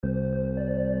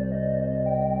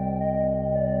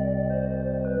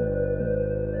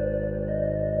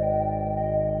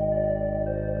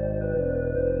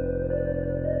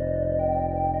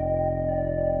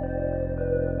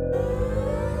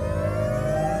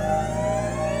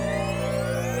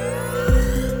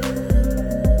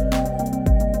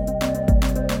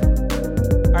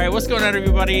what's going on,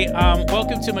 everybody?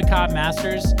 Welcome to Macabre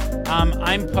Masters.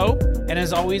 I'm Pope, and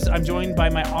as always, I'm joined by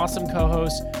my awesome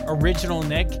co-hosts, Original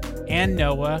Nick and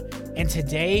Noah. And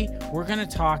today, we're going to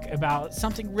talk about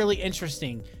something really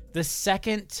interesting. The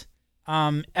second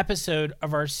episode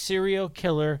of our serial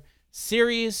killer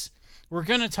series. We're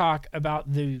going to talk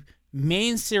about the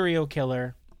main serial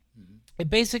killer,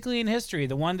 basically in history,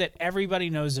 the one that everybody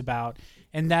knows about,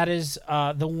 and that is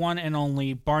the one and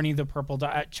only Barney the Purple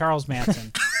Charles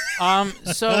Manson.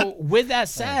 So with that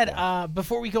said,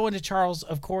 before we go into Charles,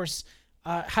 of course,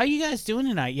 how you guys doing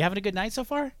tonight? You having a good night so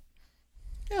far?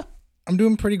 Yeah, I'm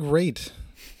doing pretty great.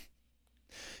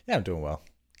 Yeah, I'm doing well.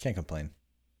 Can't complain.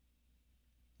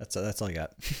 That's all I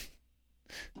got.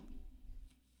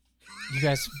 You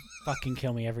guys fucking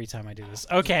kill me every time I do this.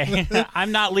 Okay,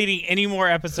 I'm not leading any more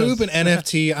episodes. Poop and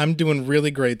NFT, I'm doing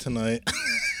really great tonight.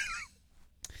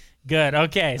 Good.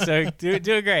 Okay. So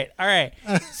doing great. All right.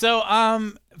 So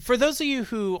for those of you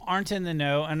who aren't in the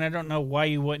know, and I don't know why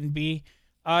you wouldn't be,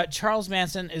 Charles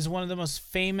Manson is one of the most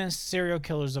famous serial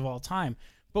killers of all time.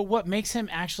 But what makes him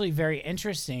actually very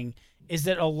interesting is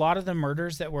that a lot of the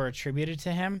murders that were attributed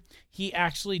to him, he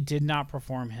actually did not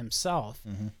perform himself.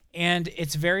 Mm-hmm. And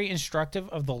it's very instructive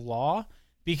of the law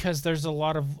because there's a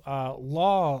lot of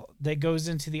law that goes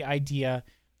into the idea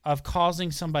of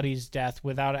causing somebody's death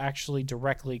without actually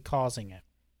directly causing it.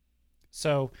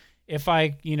 So if I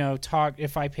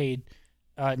paid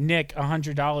Nick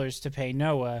 $100 to pay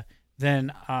Noah,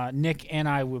 then Nick and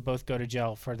I would both go to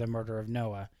jail for the murder of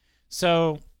Noah.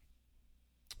 So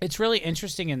it's really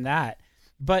interesting in that.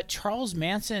 But Charles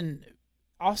Manson,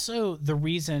 also the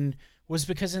reason was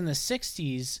because in the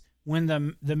 60s, when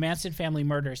the Manson family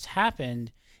murders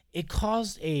happened, it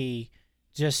caused a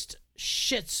just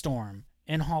shitstorm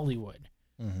in Hollywood.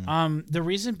 Mm-hmm. The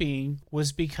reason being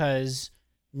was because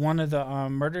one of the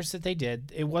murders that they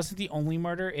did, it wasn't the only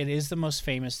murder. It is the most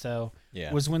famous, though,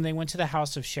 was when they went to the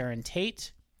house of Sharon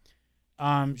Tate.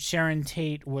 Sharon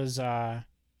Tate was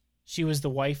she was the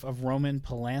wife of Roman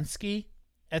Polanski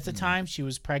at the time. She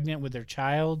was pregnant with their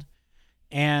child.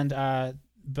 And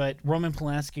but Roman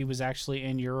Polanski was actually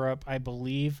in Europe, I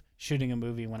believe, shooting a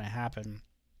movie when it happened.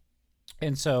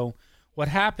 And so what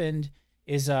happened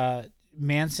is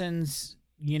Manson's,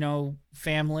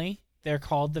 family, they're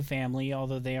called the family,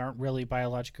 although they aren't really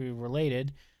biologically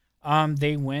related.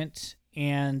 They went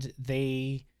and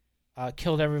they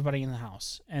killed everybody in the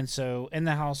house. And so in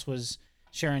the house was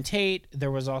Sharon Tate. There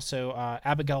was also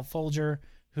Abigail Folger,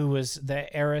 who was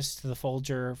the heiress to the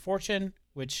Folger fortune,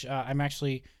 which I'm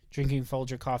actually drinking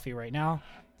Folger coffee right now.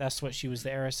 That's what she was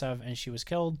the heiress of, and she was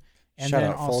killed. And Shout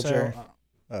then out also,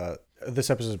 Folger.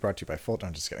 This episode is brought to you by Folger.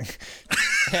 I'm just kidding.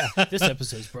 Yeah, this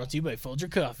episode is brought to you by Folger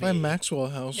Coffee. My Maxwell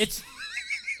House. It's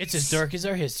as dark as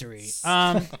our history.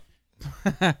 By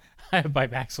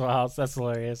Maxwell House. That's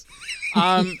hilarious.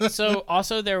 So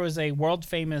also there was a world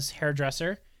famous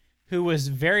hairdresser who was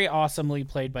very awesomely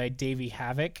played by Davey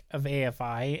Havok of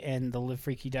AFI in the Live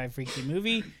Freaky Die Freaky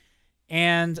movie.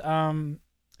 And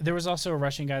there was also a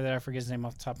Russian guy that I forget his name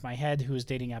off the top of my head who was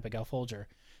dating Abigail Folger.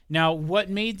 Now, what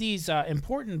made these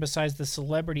important besides the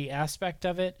celebrity aspect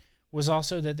of it was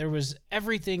also that there was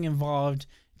everything involved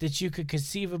that you could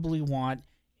conceivably want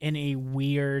in a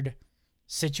weird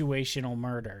situational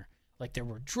murder. Like there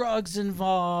were drugs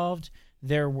involved.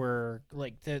 There were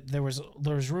there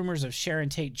was rumors of Sharon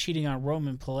Tate cheating on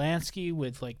Roman Polanski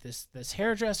with like this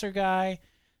hairdresser guy.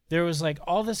 There was like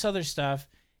all this other stuff,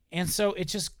 and so it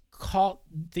just caught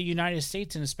the United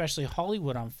States and especially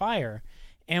Hollywood on fire.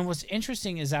 And what's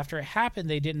interesting is after it happened,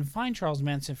 they didn't find Charles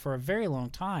Manson for a very long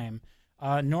time,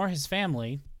 nor his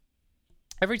family.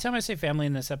 Every time I say family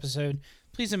in this episode,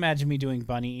 please imagine me doing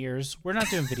bunny ears. We're not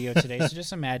doing video today, so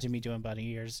just imagine me doing bunny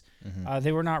ears. Mm-hmm.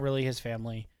 They were not really his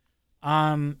family.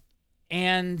 And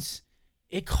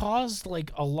it caused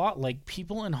like a lot, like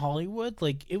people in Hollywood,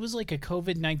 like it was like a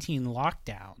COVID-19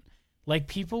 lockdown. Like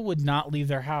people would not leave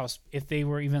their house if they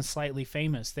were even slightly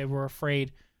famous. They were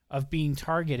afraid of being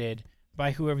targeted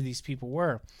by whoever these people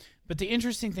were. But the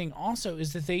interesting thing also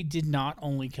is that they did not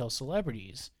only kill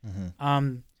celebrities.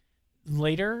 Mm-hmm.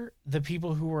 Later, the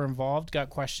people who were involved got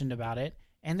questioned about it,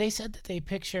 and they said that they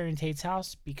picked Sharon Tate's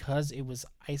house because it was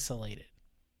isolated.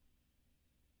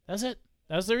 That's it.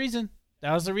 That was the reason.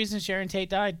 That was the reason Sharon Tate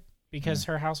died, because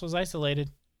her house was isolated.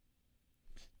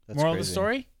 That's Moral crazy. of the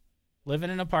story? Live in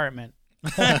an apartment.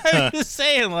 Just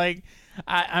saying, like,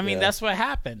 I mean, that's what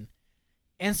happened.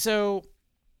 And so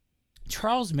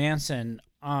Charles Manson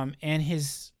and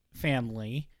his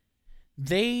family,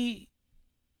 they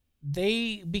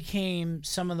became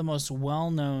some of the most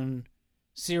well-known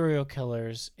serial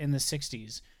killers in the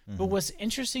 60s. But what's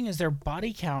interesting is their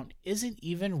body count isn't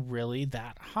even really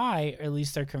that high, or at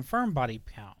least their confirmed body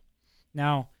count.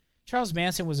 Now, Charles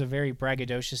Manson was a very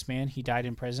braggadocious man. He died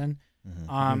in prison.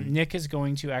 Nick is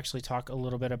going to actually talk a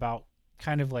little bit about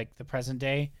kind of like the present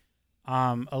day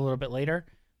a little bit later.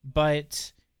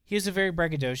 But he was a very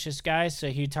braggadocious guy, so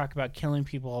he'd talk about killing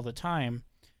people all the time.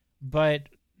 But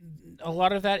a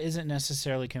lot of that isn't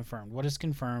necessarily confirmed. What is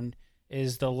confirmed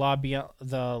is the La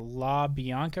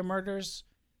Bianca murders,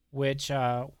 which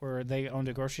were they owned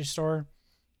a grocery store,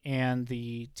 and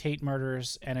the Tate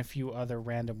murders and a few other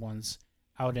random ones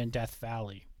out in Death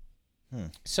Valley.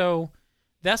 So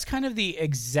that's kind of the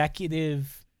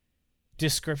executive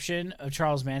description of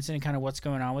Charles Manson and kind of what's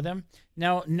going on with him.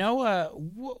 Now, Noah,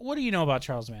 what do you know about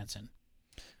Charles Manson?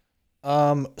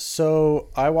 So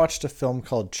I watched a film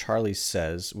called Charlie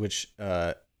Says, which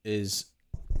there's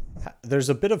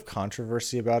a bit of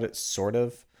controversy about it, sort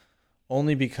of,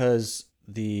 only because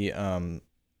the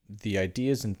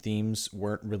ideas and themes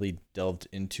weren't really delved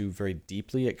into very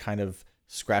deeply. It kind of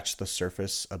scratched the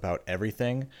surface about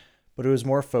everything, but it was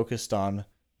more focused on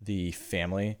the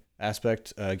family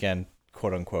aspect, again,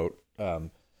 quote unquote,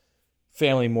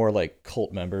 family, more like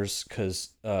cult members,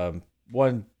 because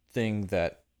one thing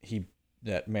that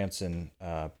Manson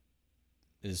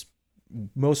is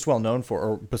most well known for,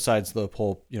 or besides the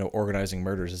whole organizing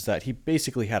murders, is that he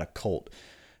basically had a cult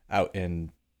out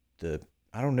in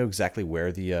I don't know exactly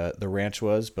where the ranch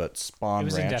was, but Spawn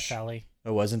Ranch. It was in Death Valley.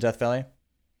 It was in Death Valley?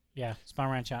 Yeah, Spawn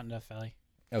Ranch out in Death Valley.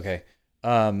 Okay.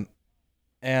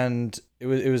 And it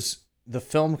was the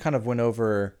film kind of went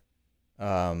over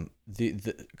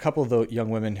the couple of the young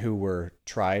women who were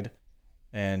tried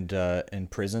and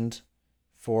imprisoned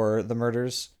for the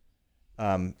murders,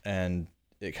 and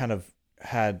it kind of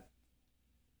had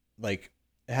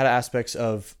aspects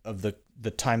of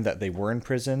the time that they were in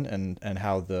prison, and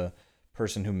how the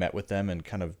person who met with them and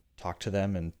kind of talked to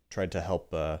them and tried to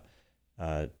help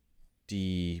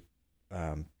deprogram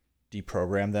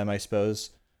them, I suppose,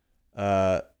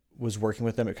 was working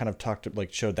with them. It kind of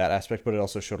showed that aspect, but it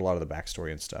also showed a lot of the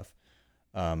backstory and stuff.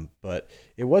 But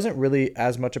it wasn't really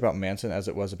as much about Manson as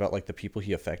it was about the people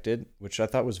he affected, which I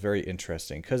thought was very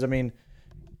interesting. Because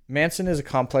Manson is a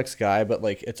complex guy, but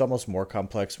it's almost more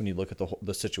complex when you look at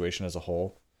the situation as a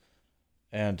whole.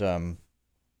 And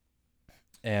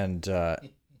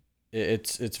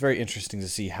it's very interesting to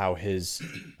see how his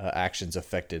actions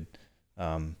affected,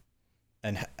 and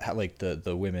how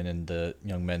the women and the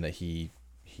young men that he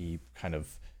kind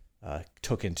of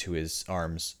took into his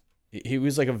arms. He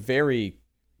was a very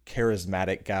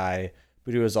charismatic guy,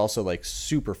 but he was also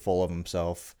super full of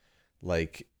himself.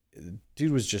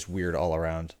 Dude was just weird all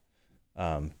around.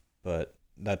 But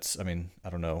that's, I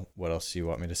don't know what else you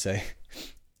want me to say.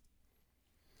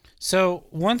 So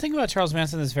one thing about Charles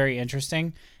Manson that's very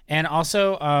interesting, and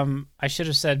also I should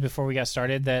have said before we got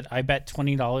started that I bet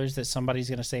 $20 that somebody's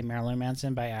going to say Marilyn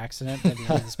Manson by accident at the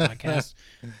end of this podcast.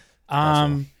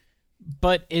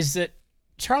 But is that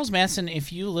Charles Manson,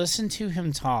 if you listen to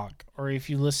him talk, or if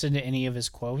you listen to any of his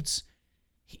quotes,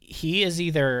 he was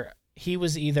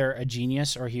either a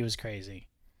genius or he was crazy.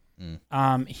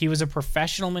 He was a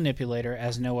professional manipulator,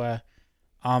 as Noah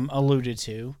alluded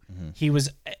to. Mm-hmm. He was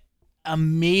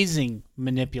amazing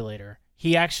manipulator.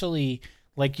 He actually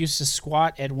used to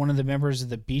squat at one of the members of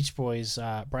the Beach Boys,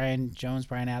 Brian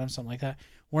Adams, something like that.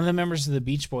 One of the members of the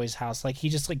Beach Boys house, he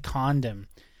just conned him.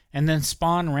 And then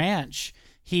Spawn Ranch,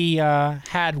 he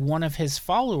had one of his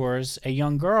followers, a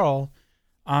young girl,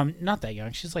 not that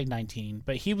young, she's 19,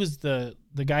 but he was the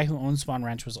guy who owned Spawn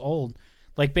Ranch, was old,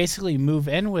 basically move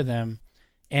in with him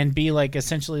and be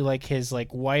essentially his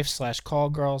wife / call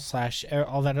girl /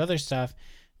 all that other stuff,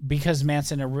 because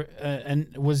Manson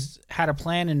had a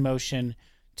plan in motion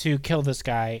to kill this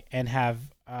guy and have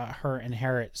her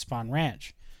inherit Spawn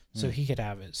Ranch so he could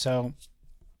have it. So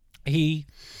he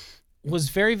was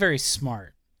very, very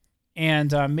smart.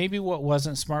 And maybe what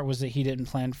wasn't smart was that he didn't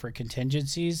plan for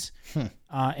contingencies.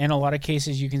 In a lot of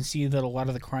cases, you can see that a lot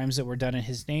of the crimes that were done in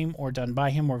his name or done by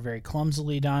him were very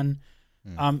clumsily done.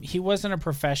 He wasn't a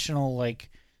professional,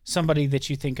 somebody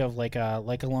that you think of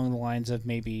along the lines of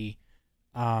maybe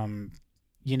Ted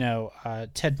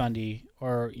Bundy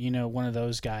or one of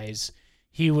those guys.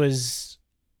 He was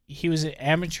an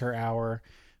amateur hour,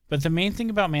 but the main thing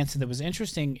about Manson that was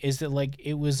interesting is that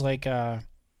it was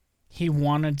he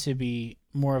wanted to be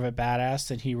more of a badass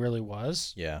than he really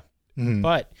was. Yeah. Mm-hmm.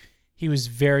 But he was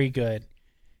very good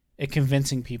at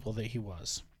convincing people that he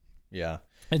was. Yeah.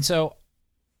 And so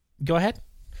go ahead.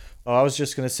 Oh, I was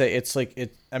just going to say if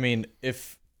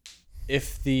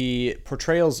the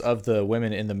portrayals of the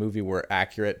women in the movie were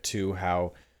accurate to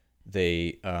how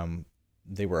they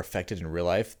they were affected in real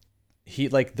life, he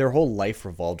like their whole life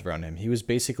revolved around him. He was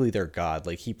basically their god.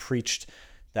 Like he preached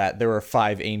that there were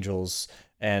 5 angels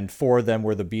and 4 of them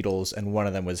were the Beatles and one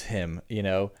of them was him, you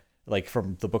know, like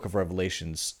from the Book of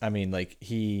Revelations. I mean, like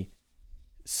he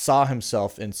saw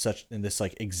himself in this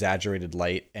like exaggerated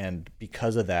light, and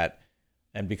because of that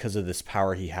and because of this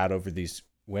power he had over these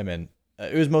women,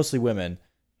 it was mostly women.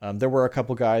 There were a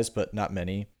couple guys, but not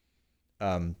many.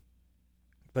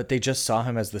 But they just saw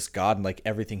him as this god, and like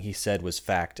everything he said was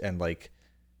fact. And like,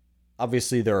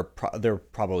 obviously there were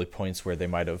probably points where they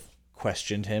might have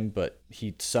questioned him, but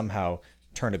he somehow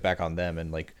turned it back on them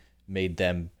and like made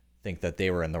them think that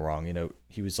they were in the wrong. You know,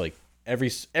 he was like every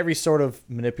sort of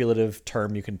manipulative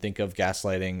term you can think of,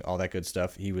 gaslighting, all that good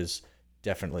stuff. He was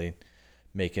definitely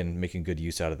making good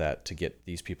use out of that to get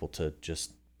these people to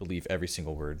just believe every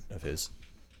single word of his.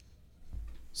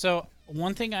 So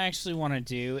one thing I actually want to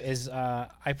do is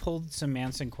I pulled some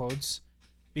Manson quotes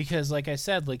because, like I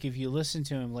said, like if you listen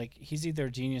to him, like he's either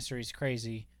a genius or he's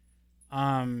crazy.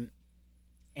 And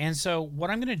so what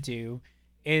I'm going to do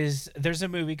is there's a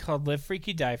movie called Live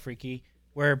Freaky, Die Freaky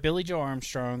where Billy Joe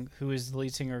Armstrong, who is the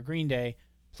lead singer of Green Day,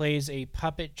 plays a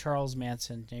puppet Charles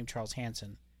Manson named Charles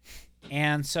Hanson.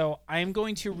 And so I'm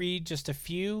going to read just a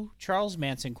few Charles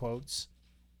Manson quotes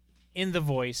in the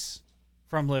voice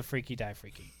from Live Freaky, Die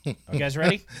Freaky. You guys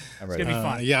ready? I'm It's ready. going to be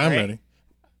fun. Yeah, I'm all right? ready.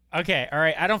 Okay, all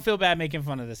right. I don't feel bad making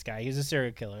fun of this guy. He's a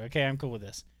serial killer. Okay, I'm cool with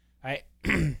this. All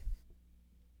right.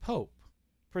 Pope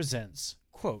presents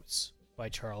quotes by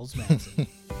Charles Manson.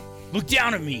 Look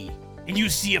down at me, and you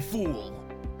see a fool.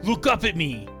 Look up at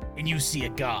me, and you see a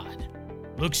god.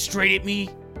 Look straight at me,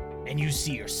 and you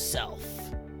see yourself.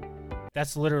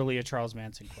 That's literally a Charles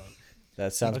Manson quote.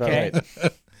 That sounds Okay. about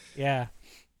right. Yeah.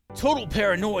 Total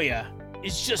paranoia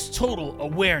is just total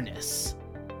awareness.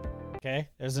 Okay,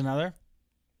 there's another.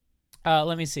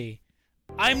 Let me see.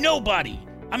 I'm nobody.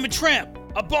 I'm a tramp,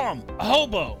 a bum, a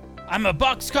hobo. I'm a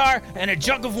boxcar and a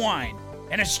jug of wine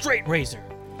and a straight razor.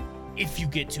 If you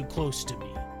get too close to me.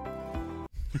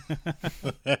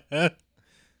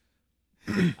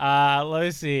 Let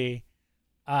me see.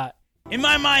 In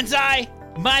my mind's eye,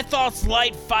 my thoughts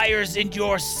light fires in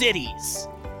your cities.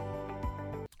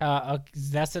 Okay,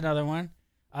 that's another one.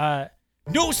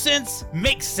 No sense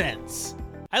makes sense.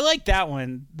 I like that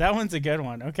one. That one's a good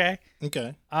one. Okay.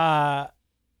 Okay.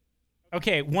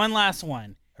 Okay. One last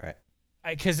one. All right.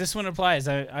 Because this one applies.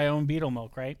 I own Beetle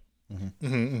Milk, right? Mm-hmm,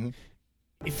 mm-hmm.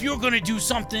 If you're gonna do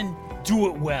something, do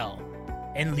it well,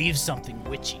 and leave something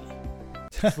witchy.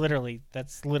 That's literally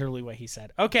what he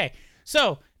said. Okay.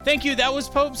 So thank you. That was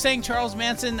Pope saying Charles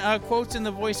Manson quotes in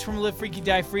the voice from Live Freaky,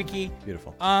 Die Freaky.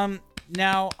 Beautiful.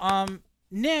 Now,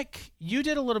 Nick, you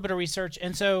did a little bit of research,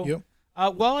 and so, Yep.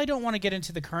 while I don't want to get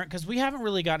into the current, because we haven't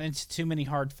really gotten into too many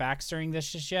hard facts during this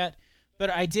just yet, but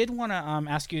I did want to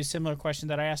ask you a similar question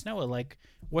that I asked Noah. Like,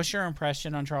 what's your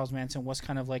impression on Charles Manson? What's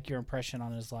kind of like your impression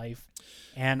on his life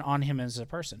and on him as a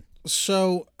person?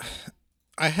 So,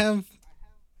 I kind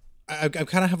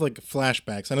of have like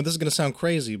flashbacks. I know this is going to sound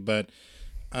crazy, but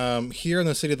here in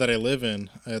the city that I live in,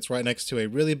 it's right next to a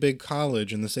really big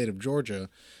college in the state of Georgia.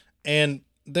 And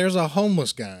there's a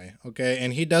homeless guy, okay?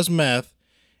 And he does meth,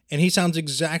 and he sounds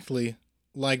exactly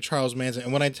like Charles Manson.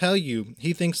 And when I tell you,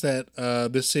 he thinks that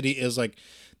this city is like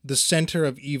the center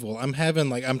of evil. I'm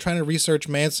trying to research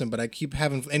Manson, but I keep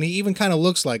having, and he even kind of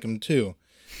looks like him too.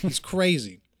 He's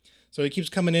crazy. So he keeps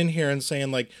coming in here and saying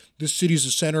like, this city's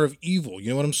the center of evil. You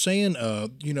know what I'm saying?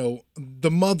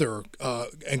 The mother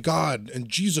and God and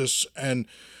Jesus and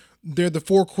they're the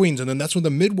 4 queens, and then that's when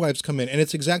the midwives come in, and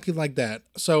it's exactly like that.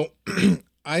 So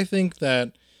I think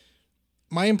that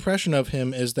my impression of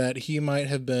him is that he might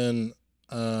have been,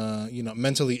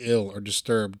 mentally ill or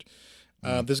disturbed.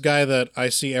 This guy that I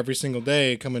see every single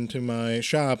day come into my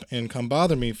shop and come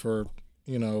bother me for,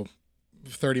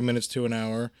 30 minutes to an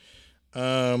hour.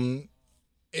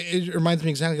 It reminds me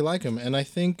exactly like him, and I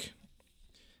think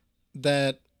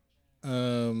that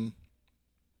I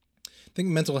think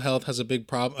mental health has a big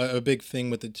a big thing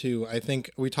with it too. I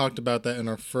think we talked about that in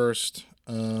our first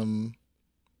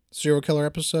serial killer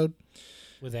episode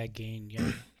With Ed Gein,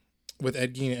 yeah. with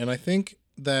Ed Gein, and I think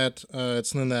that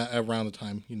it's something that around the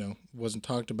time wasn't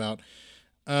talked about.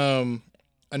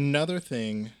 Another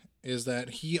thing is that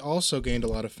he also gained a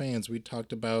lot of fans. We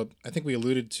talked about, I think we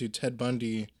alluded to Ted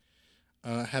Bundy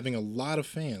having a lot of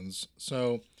fans.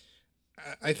 So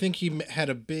I think he had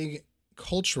a big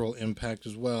cultural impact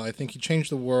as well. I think he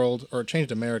changed the world, or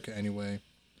changed America anyway,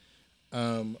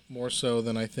 more so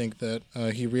than I think that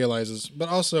he realizes. But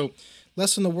also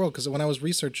less in the world, because when I was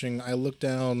researching, I looked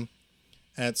down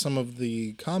at some of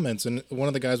the comments, and one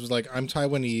of the guys was like, I'm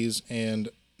Taiwanese, and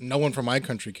no one from my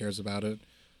country cares about it.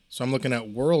 So I'm looking at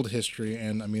world history,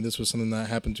 and I mean, this was something that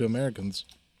happened to Americans.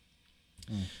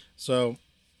 So,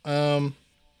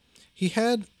 he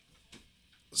had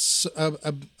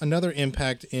another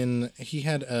impact in, he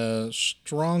had a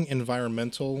strong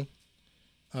environmental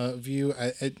view.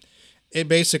 It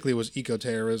basically was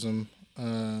eco-terrorism,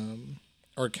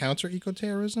 or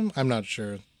counter-eco-terrorism. I'm not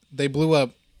sure. They blew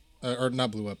up, or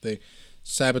not blew up. They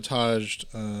sabotaged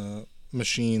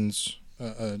machines,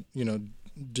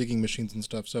 digging machines and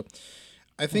stuff. So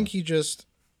I think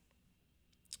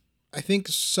I think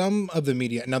some of the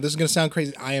media, now this is going to sound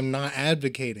crazy. I am not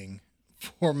advocating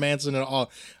for Manson at all.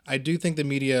 I do think the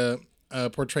media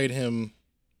portrayed him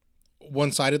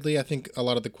one-sidedly. I think a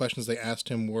lot of the questions they asked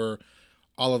him were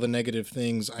all of the negative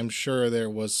things. I'm sure there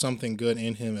was something good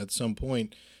in him at some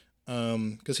point,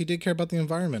 because he did care about the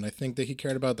environment. I think that he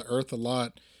cared about the earth a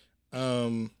lot,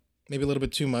 maybe a little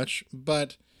bit too much,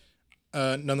 but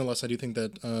nonetheless, I do think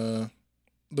that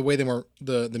the way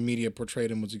the media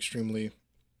portrayed him was extremely,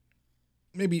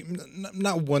 maybe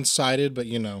not one-sided, but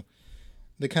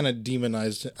they kind of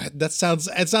demonized it. It sounds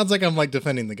like I'm like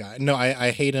defending the guy. No,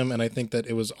 I hate him, and I think that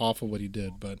it was awful what he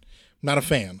did, but I'm not a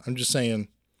fan. I'm just saying,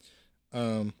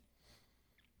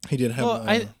 he did have.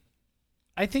 Well,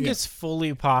 I think it's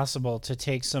fully possible to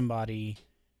take somebody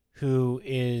who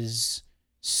is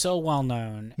so well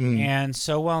known and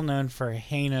so well known for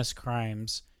heinous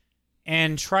crimes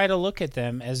and try to look at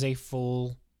them as a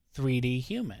full 3D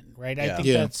human, right? I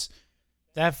think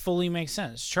that fully makes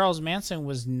sense. Charles Manson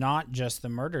was not just the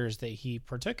murders that he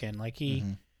partook in. Like, he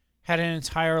had an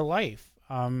entire life.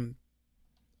 A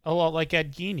lot like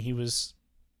Ed Gein, he was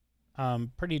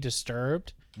pretty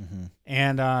disturbed.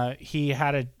 And he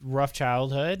had a rough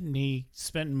childhood, and he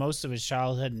spent most of his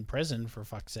childhood in prison, for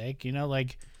fuck's sake.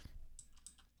 Like,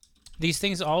 these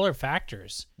things all are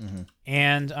factors.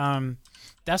 And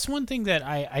that's one thing that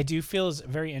I do feel is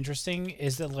very interesting,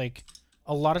 is that, like,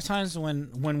 a lot of times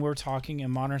when we're talking in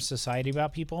modern society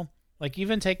about people, like,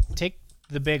 even take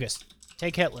the biggest,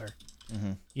 take Hitler.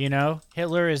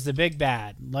 Hitler is the big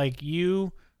bad. Like,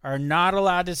 you are not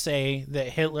allowed to say that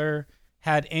Hitler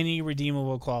had any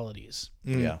redeemable qualities.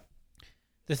 Yeah.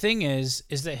 The thing is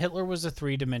that Hitler was a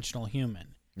 3-dimensional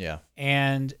human. Yeah.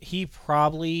 And he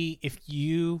probably, if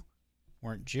you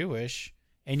weren't Jewish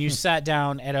and you sat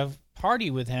down at a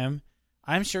party with him,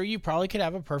 I'm sure you probably could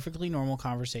have a perfectly normal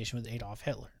conversation with Adolf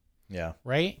Hitler. Yeah.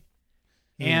 Right?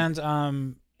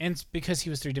 And it's because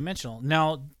he was 3-dimensional.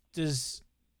 Now, does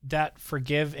that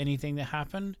forgive anything that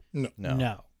happened?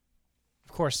 No.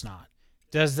 Of course not.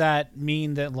 Does that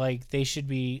mean that, like, they should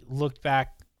be looked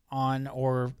back on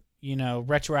or,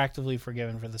 retroactively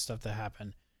forgiven for the stuff that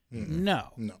happened? No.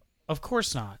 Of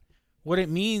course not. What it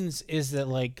means is that,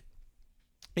 like,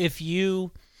 if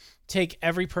you take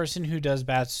every person who does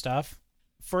bad stuff,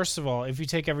 first of all, if you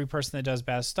take every person that does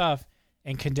bad stuff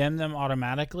and condemn them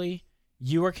automatically,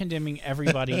 you are condemning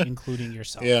everybody, including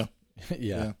yourself.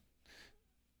 Yeah.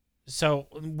 So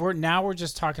we're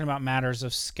just talking about matters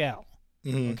of scale.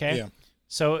 Okay? Yeah.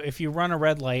 So if you run a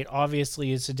red light,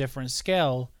 obviously it's a different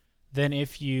scale than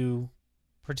if you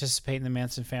participate in the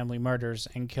Manson family murders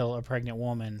and kill a pregnant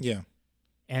woman. Yeah.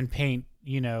 And paint,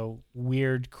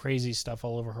 weird, crazy stuff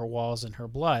all over her walls and her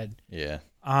blood. Yeah.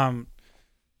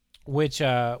 Which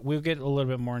we'll get a little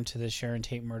bit more into the Sharon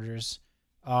Tate murders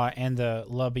and the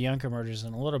La Bianca murders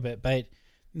in a little bit. But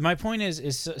my point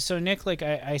is so Nick, like,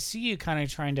 I see you kind of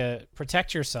trying to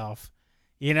protect yourself,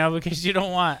 because you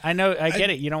don't want, I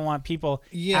get it. You don't want people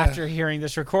after hearing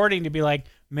this recording to be like,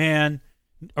 man,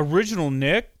 original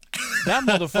Nick, that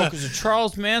motherfucker's a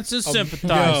Charles Manson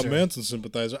sympathizer. Yeah, Manson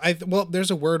sympathizer. Well,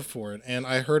 there's a word for it, and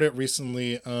I heard it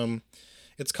recently.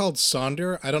 It's called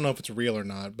Sonder. I don't know if it's real or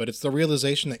not, but it's the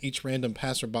realization that each random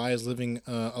passerby is living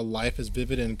a life as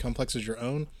vivid and complex as your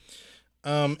own.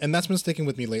 And that's been sticking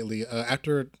with me lately.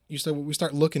 After we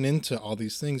start looking into all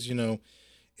these things,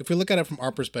 if we look at it from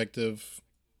our perspective,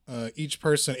 each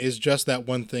person is just that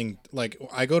one thing. Like,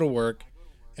 I go to work,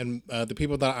 and the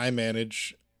people that I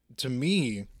manage, to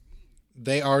me,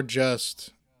 they are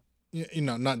just,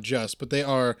 not just, but they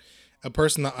are a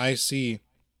person that I see.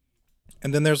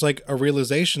 And then there's, like, a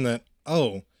realization that,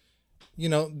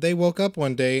 they woke up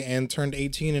one day and turned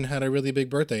 18 and had a really big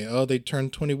birthday. Oh, they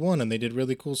turned 21 and they did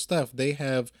really cool stuff. They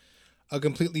have a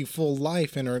completely full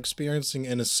life and are experiencing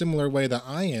in a similar way that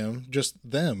I am, just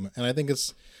them. And I think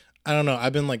I don't know,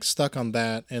 I've been, like, stuck on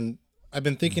that, and I've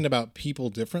been thinking about people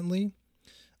differently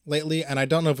lately, and I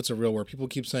don't know if it's a real word. People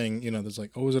keep saying, there's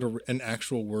like, is it an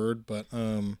actual word? But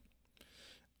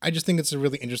I just think it's a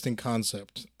really interesting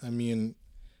concept. I mean,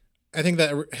 I think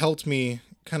that helped me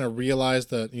kind of realize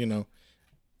that,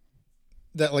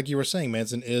 that, like you were saying,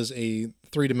 Manson is a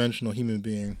three-dimensional human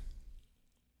being.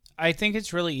 I think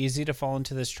it's really easy to fall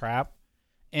into this trap,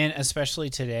 and especially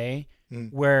today,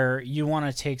 where you want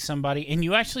to take somebody, and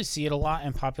you actually see it a lot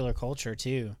in popular culture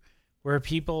too, where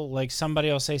people, like, somebody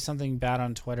will say something bad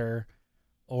on Twitter,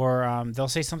 or they'll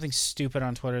say something stupid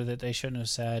on Twitter that they shouldn't have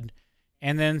said,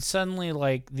 and then suddenly,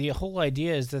 like, the whole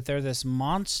idea is that they're this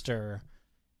monster,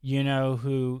 you know,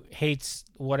 who hates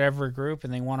whatever group,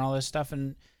 and they want all this stuff,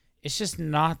 and it's just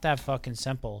not that fucking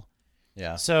simple.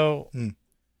 Yeah. So,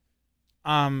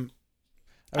 I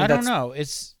don't know.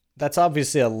 That's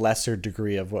obviously a lesser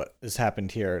degree of what has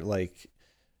happened here. Like,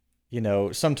 you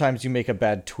know, sometimes you make a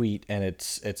bad tweet and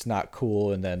it's not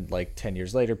cool, and then like 10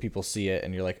 years later people see it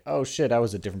and you're like, oh shit, I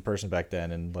was a different person back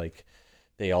then, and like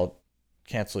they all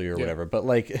cancel you or whatever. But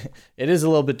like it is a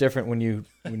little bit different when you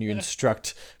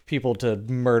instruct people to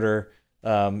murder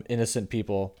innocent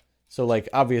people. So like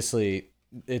obviously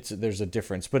there's a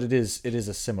difference, but it is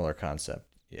a similar concept.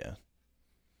 Yeah.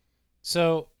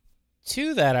 So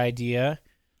to that idea,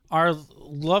 our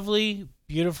lovely,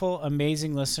 beautiful,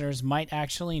 amazing listeners might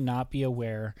actually not be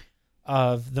aware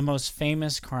of the most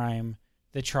famous crime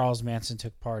that Charles Manson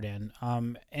took part in.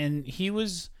 And he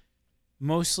was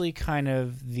mostly kind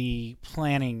of the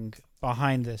planning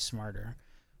behind this murder.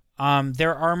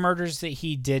 There are murders that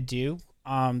he did do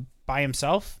by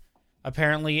himself.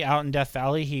 Apparently, out in Death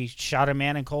Valley, he shot a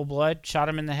man in cold blood, shot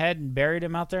him in the head, and buried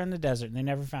him out there in the desert, and they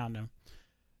never found him.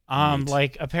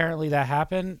 Like, apparently that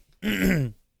happened.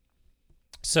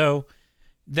 So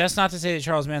that's not to say that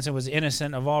Charles Manson was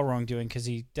innocent of all wrongdoing, because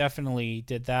he definitely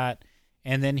did that.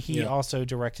 And then he also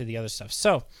directed the other stuff.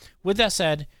 So with that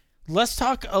said, let's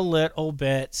talk a little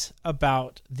bit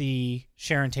about the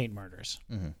Sharon Tate murders.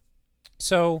 Mm-hmm.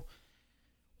 So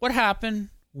what happened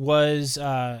was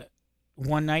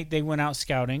one night they went out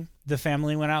scouting. The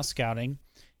family went out scouting,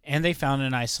 and they found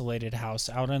an isolated house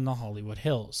out in the Hollywood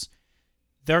Hills.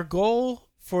 Their goal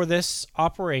for this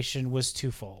operation was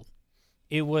twofold.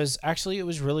 It was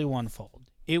really onefold.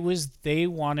 It was they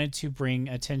wanted to bring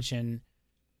attention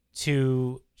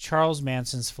to Charles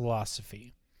Manson's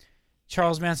philosophy.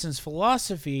 Charles Manson's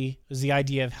philosophy was the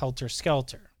idea of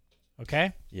helter-skelter.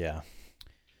 Okay? Yeah.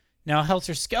 Now,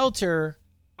 helter-skelter,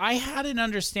 I had an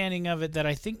understanding of it that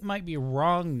I think might be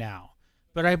wrong now,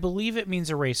 but I believe it means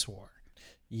a race war.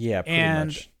 Yeah, pretty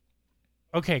much.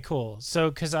 Okay, cool. So,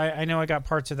 because I know I got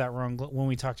parts of that wrong when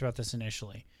we talked about this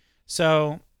initially.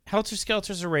 So,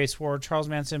 helter-skelter is a race war. Charles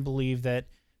Manson believed that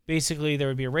basically there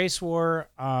would be a race war,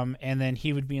 and then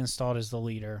he would be installed as the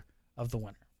leader of the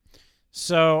winner.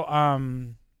 So,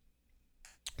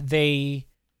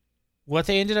 what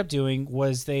they ended up doing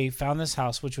was they found this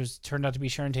house, which turned out to be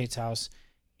Sharon Tate's house,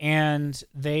 and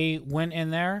they went in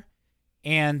there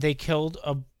and they killed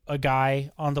a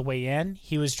guy on the way in.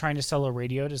 He was trying to sell a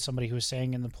radio to somebody who was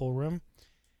staying in the pool room,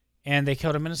 and they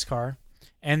killed him in his car.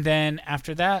 And then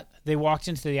after that, they walked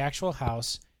into the actual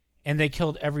house and they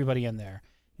killed everybody in there.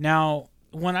 Now,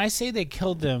 when I say they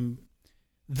killed them,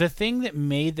 the thing that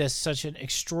made this such an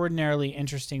extraordinarily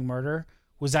interesting murder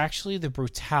was actually the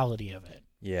brutality of it.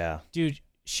 Yeah. Dude,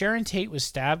 Sharon Tate was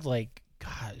stabbed like,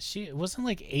 God, it wasn't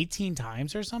like 18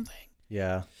 times or something?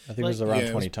 Yeah. I think it was around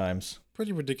 20 times.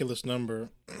 Pretty ridiculous number.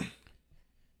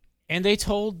 And they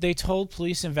told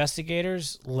police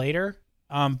investigators later,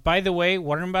 by the way,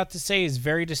 what I'm about to say is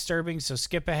very disturbing, so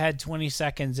skip ahead 20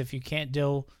 seconds if you can't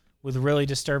deal with really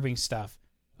disturbing stuff.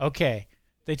 Okay.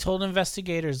 They told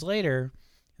investigators later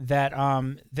that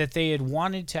that they had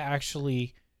wanted to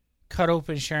actually cut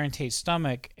open Sharon Tate's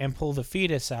stomach and pull the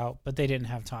fetus out, but they didn't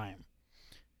have time.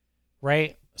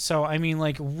 Right? So, I mean,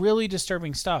 like, really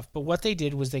disturbing stuff. But what they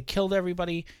did was they killed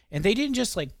everybody, and they didn't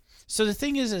just, like... So the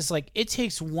thing is like, it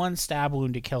takes one stab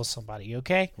wound to kill somebody,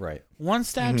 okay? Right. One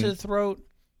stab to the throat,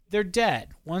 they're dead.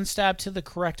 One stab to the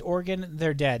correct organ,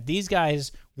 they're dead. These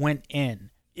guys went in.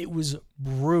 It was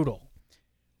brutal,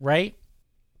 right?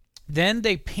 Then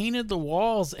they painted the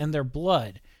walls in their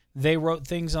blood. They wrote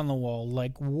things on the wall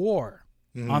like war.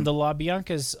 On the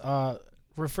LaBianca's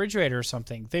refrigerator or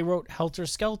something, they wrote Helter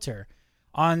Skelter.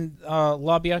 On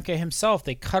LaBianca himself,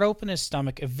 they cut open his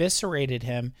stomach, eviscerated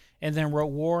him, and then wrote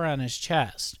war on his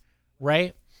chest,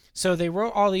 right? So they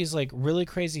wrote all these like really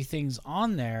crazy things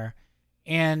on there.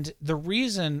 And the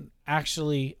reason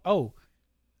actually,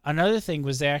 another thing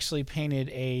was they actually painted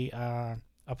a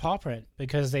paw print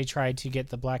because they tried to get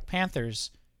the Black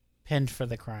Panthers pinned for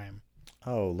the crime.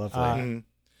 Oh, lovely.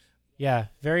 Yeah,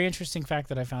 very interesting fact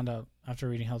that I found out after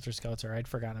reading Helter Skelter. I'd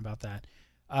forgotten about that.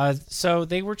 So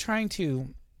they were trying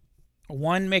to,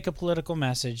 one, make a political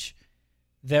message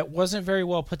that wasn't very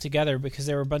well put together because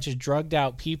there were a bunch of drugged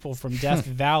out people from Death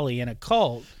Valley in a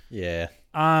cult. Yeah.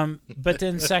 But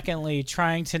then secondly,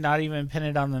 trying to not even pin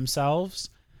it on themselves.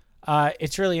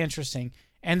 It's really interesting.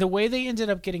 And the way they ended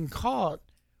up getting caught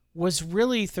was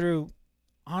really through,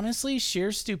 honestly,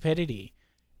 sheer stupidity.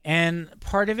 And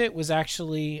part of it was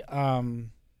actually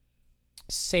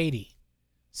Sadie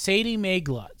Mae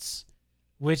Glutz,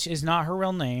 which is not her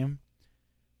real name.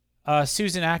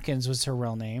 Susan Atkins was her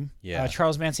real name. Yeah.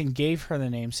 Charles Manson gave her the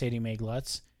name Sadie Mae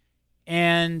Glutz.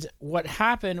 And what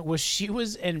happened was she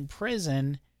was in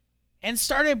prison and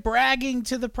started bragging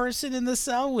to the person in the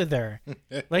cell with her.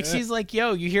 Like, she's like,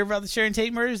 yo, you hear about the Sharon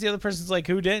Tate murders? The other person's like,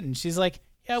 who didn't? She's like,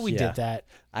 yeah, we did that.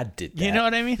 I did that. You know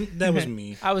what I mean? That was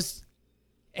me.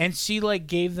 And she, like,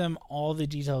 gave them all the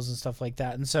details and stuff like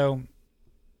that. And so,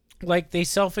 like, they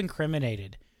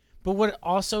self-incriminated. But what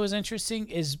also is interesting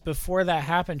is before that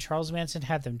happened, Charles Manson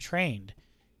had them trained.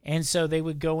 And so they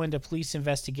would go into police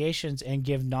investigations and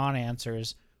give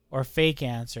non-answers or fake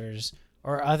answers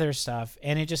or other stuff.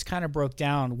 And it just kind of broke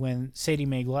down when Sadie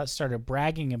Mae Glutz started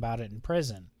bragging about it in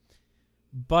prison.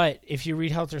 But if you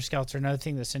read Helter Skelter, another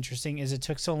thing that's interesting is it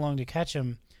took so long to catch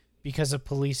him because of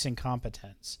police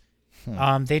incompetence.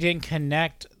 They didn't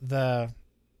connect the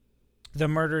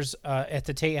murders at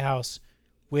the Tate House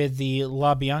with the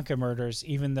La Bianca murders,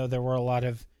 even though there were a lot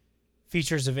of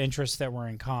features of interest that were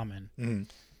in common. Mm-hmm.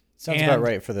 Sounds about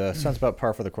right sounds about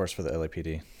par for the course for the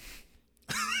LAPD.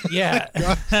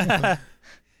 Yeah.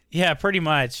 Yeah, pretty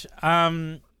much.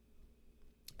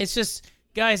 It's just,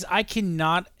 guys, I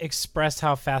cannot express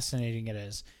how fascinating it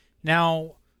is.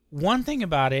 Now, one thing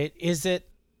about it is that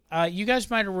you guys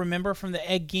might remember from the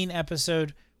Ed Gein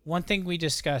episode, one thing we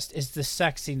discussed is the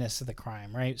sexiness of the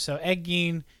crime, right? So Ed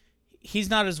Gein,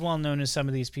 he's not as well known as some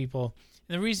of these people.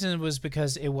 And the reason was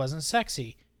because it wasn't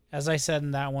sexy. As I said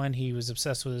in that one, he was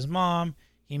obsessed with his mom.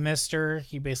 He missed her.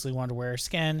 He basically wanted to wear her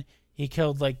skin. He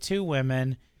killed like 2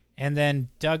 women and then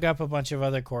dug up a bunch of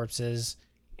other corpses.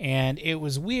 And it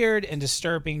was weird and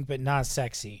disturbing, but not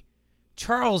sexy.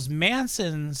 Charles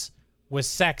Manson's was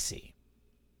sexy.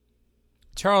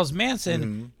 Charles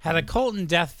Manson had a cult in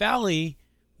Death Valley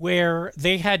where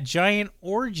they had giant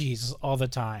orgies all the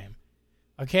time.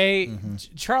 Okay,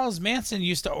 Charles Manson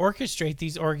used to orchestrate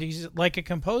these orgies like a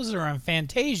composer on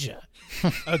Fantasia.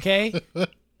 Okay,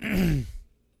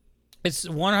 it's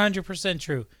 100%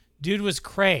 true. Dude was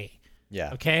cray.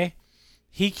 Yeah. Okay,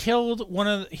 he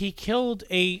killed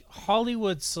a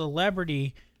Hollywood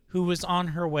celebrity who was on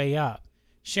her way up.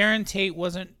 Sharon Tate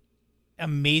wasn't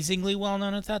amazingly well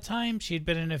known at that time. She'd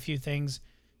been in a few things.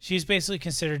 She's basically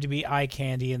considered to be eye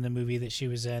candy in the movie that she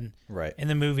was in. Right. In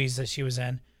the movies that she was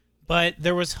in. But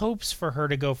there was hopes for her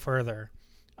to go further.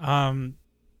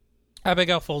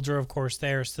 Abigail Folger, of course,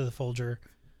 there's to the Folger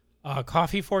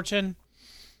coffee fortune.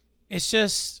 It's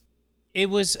just, it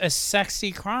was a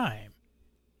sexy crime.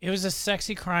 It was a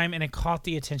sexy crime, and it caught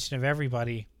the attention of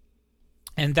everybody.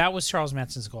 And that was Charles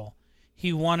Manson's goal.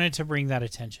 He wanted to bring that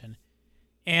attention.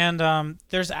 And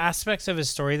there's aspects of his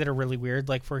story that are really weird.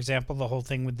 Like, for example, the whole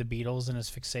thing with the Beatles and his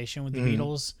fixation with the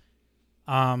Beatles.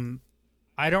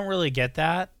 I don't really get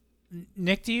that.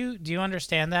 Nick, do you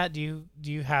understand that? Do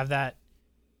you have that?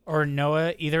 Or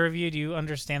Noah, either of you, do you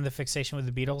understand the fixation with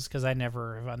the Beatles? Because I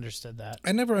never have understood that.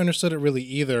 I never understood it really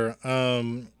either.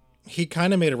 He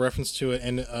kind of made a reference to it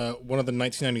in one of the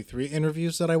 1993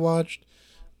 interviews that I watched.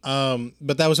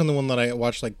 But that was the one that I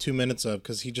watched like 2 minutes of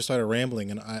because he just started rambling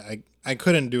and I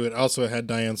couldn't do it. Also, it had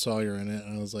Diane Sawyer in it,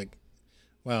 and I was like,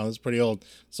 wow, this is pretty old.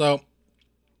 So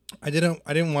I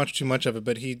didn't watch too much of it,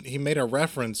 but he made a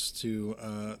reference to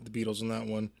the Beatles in that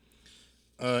one.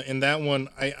 In that one,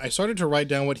 I started to write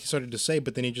down what he started to say,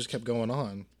 but then he just kept going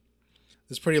on.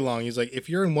 It's pretty long. He's like, if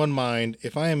you're in one mind,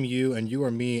 if I am you and you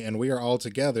are me and we are all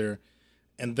together,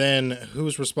 and then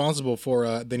who's responsible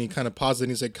for, then he kind of paused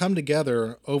and he said, come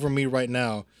together over me right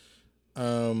now.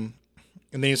 And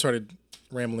then he started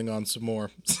rambling on some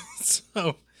more.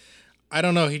 So, I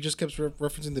don't know. He just kept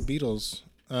referencing the Beatles.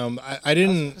 I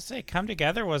didn't... I was gonna say, come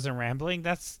together wasn't rambling.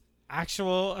 That's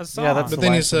actual a song. Yeah, that's But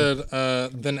then he said,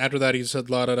 then after that he said,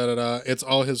 la da da da da, it's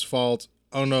all his fault.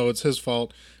 Oh no, it's his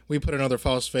fault. We put another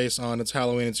false face on. It's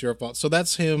Halloween. It's your fault. So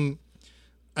that's him.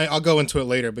 I'll go into it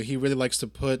later, but he really likes to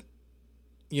put,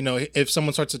 you know, if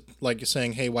someone starts to, like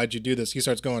saying, hey, why'd you do this? He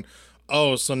starts going,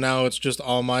 oh, so now it's just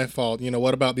all my fault. You know,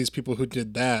 what about these people who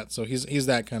did that? So he's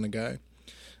that kind of guy.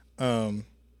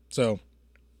 So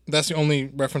that's the only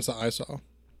reference that I saw.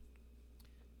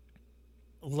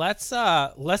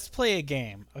 Let's play a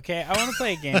game. Okay, I want to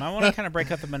play a game. I want to kind of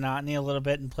break up the monotony a little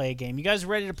bit and play a game. You guys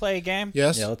ready to play a game?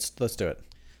 Yes. Yeah, let's do it.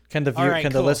 Can the All right,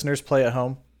 the cool. listeners play at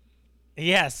home?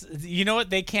 Yes. You know what?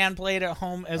 They can play it at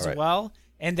home as All right. well.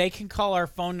 and they can call our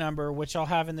phone number, which I'll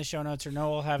have in the show notes, or Noah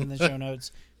will have in the show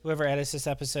notes, whoever edits this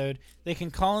episode. They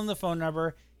can call in the phone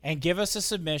number and give us a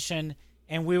submission,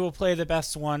 and we will play the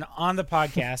best one on the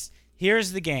podcast.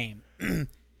 Here's the game.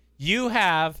 You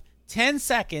have 10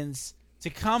 seconds to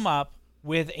come up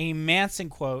with a Manson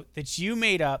quote that you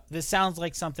made up that sounds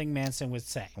like something Manson would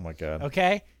say. Oh my God.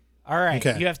 Okay? All right.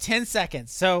 Okay. You have 10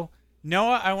 seconds. So,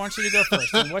 Noah, I want you to go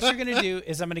first. And what you're going to do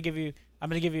is I'm going to give you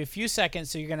a few seconds,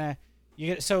 so you're going to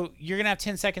have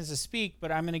 10 seconds to speak,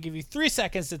 but I'm going to give you 3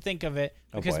 seconds to think of it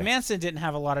because boy. Manson didn't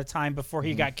have a lot of time before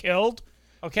he got killed.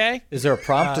 Okay? Is there a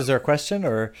prompt? Is there a question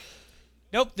or?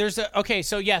 Nope. Okay,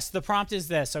 so yes, the prompt is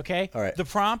this, okay? All right. The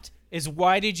prompt is,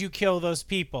 why did you kill those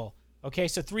people? Okay,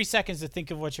 so 3 seconds to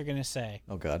think of what you're going to say.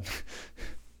 Oh God.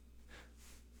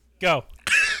 Go.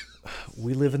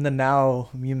 We live in the now,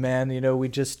 you man. You know,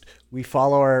 we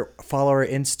follow our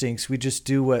instincts. We just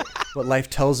do what life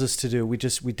tells us to do. We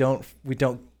don't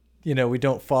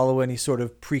follow any sort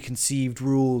of preconceived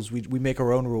rules. We make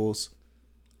our own rules.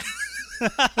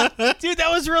 Dude, that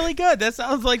was really good. That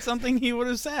sounds like something he would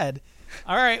have said.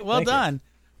 All right, well Thank you. done.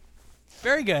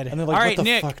 Very good. And they're All like, right, what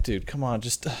the Nick. fuck, dude? Come on,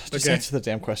 just Okay. answer the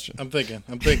damn question. I'm thinking.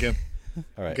 All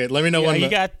right. Okay, let me know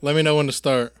Yeah, let me know when to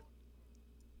start.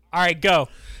 All right, go.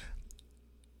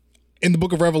 In the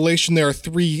book of Revelation, there are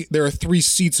three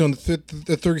seats on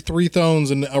the three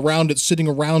thrones, and sitting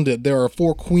around it, there are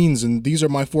 4 queens, and these are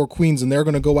my 4 queens, and they're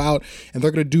going to go out and they're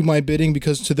going to do my bidding,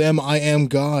 because to them I am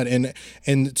God,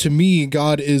 and to me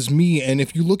God is me. And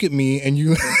if you look at me and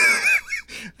you,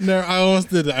 no, I almost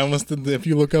did it. If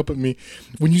you look up at me,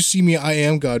 when you see me, I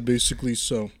am God, basically.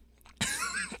 So,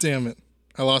 damn it,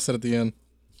 I lost it at the end.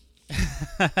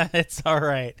 It's all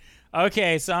right.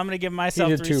 Okay, so I'm going to give myself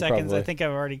did 3 too, seconds. probably. I think I've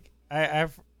already...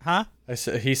 Huh?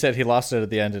 He said he lost it at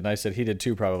the end, and I said he did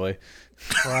too, probably.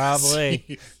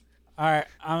 Probably. All right,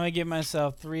 I'm going to give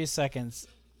myself 3 seconds.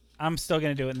 I'm still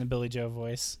going to do it in the Billy Joe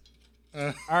voice.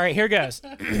 All right, here goes.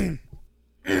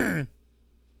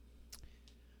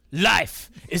 Life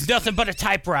is nothing but a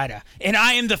typewriter, and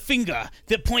I am the finger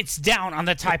that points down on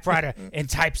the typewriter and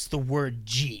types the word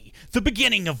G, the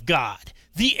beginning of God,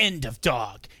 the end of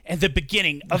dog, and the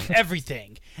beginning of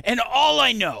everything. And all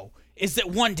I know is that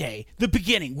one day the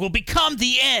beginning will become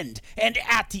the end, and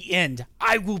at the end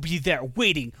I will be there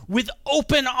waiting with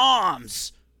open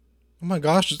arms Oh my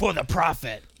gosh, for the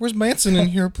prophet. where's Manson in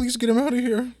here? Please get him out of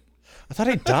here. I thought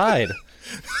he died.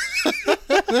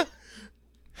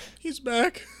 He's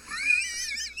back.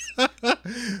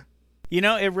 You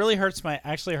know, it really hurts my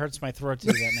throat to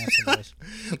do that Manson voice.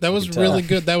 That was tell. really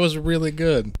good. That was really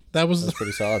good. That's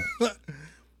pretty solid.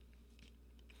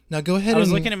 Now go ahead I was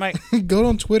and looking at my... go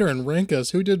on Twitter and rank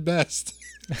us. Who did best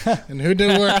and who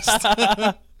did worst?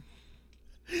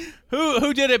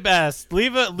 Who did it best?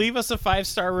 Leave us a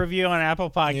 5-star review on Apple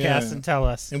Podcasts Yeah. and tell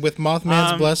us. And with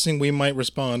Mothman's blessing, we might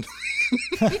respond.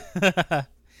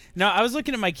 No, I was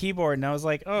looking at my keyboard and I was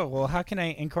like, oh, well, how can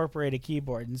I incorporate a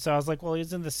keyboard? And so I was like, well,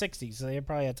 he's in the 60s, so they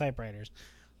probably had typewriters.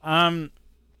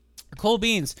 Cool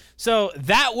beans. So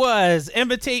that was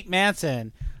Imitate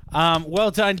Manson.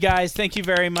 Well done, guys. Thank you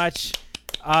very much.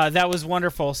 That was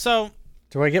wonderful. So,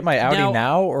 Do I get my Audi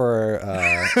now or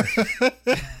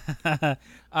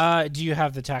do you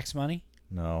have the tax money?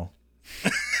 no?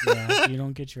 Yeah, you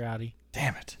don't get your Audi.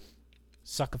 Damn it.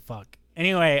 Suck a fuck.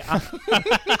 Anyway,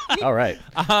 All right.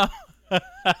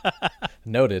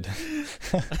 Noted.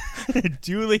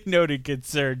 duly noted, good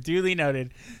sir. Duly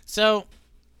noted. So,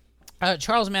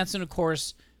 Charles Manson, of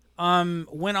course,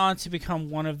 went on to become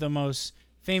one of the most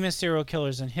famous serial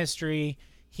killers in history.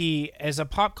 He is a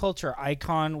pop culture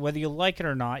icon, whether you like it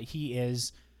or not. He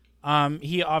is.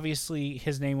 He obviously,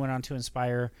 his name went on to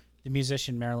inspire the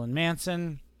musician Marilyn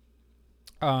Manson.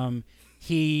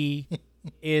 He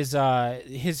is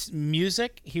his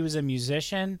music. He was a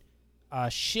musician, a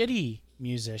shitty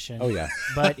musician. Oh yeah.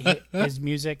 But his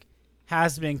music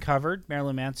has been covered.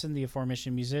 Marilyn Manson, the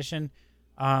aforementioned musician,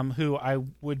 who I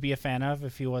would be a fan of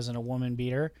if he wasn't a woman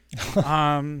beater.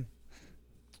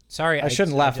 Sorry, I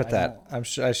shouldn't laugh at I that.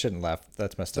 don't- I shouldn't laugh.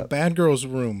 That's messed The up. bad girl's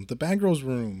room. The bad girl's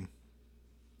room.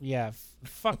 Yeah,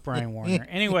 fuck Brian Warner.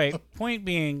 Anyway, point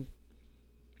being,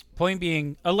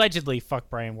 allegedly fuck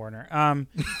Brian Warner.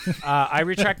 I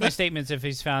retract my statements if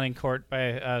he's found in court by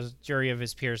a jury of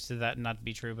his peers to that not to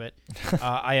be true, but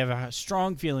I have a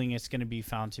strong feeling it's going to be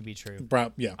found to be true.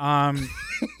 Yeah.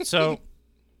 So,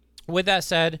 with that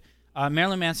said,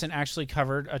 Marilyn Manson actually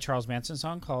covered a Charles Manson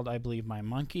song called "I Believe My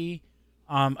Monkey."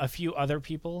 A few other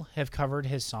people have covered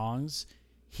his songs.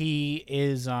 He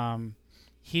is,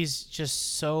 he's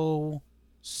just so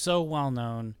well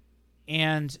known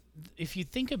And if you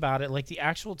think about it, like the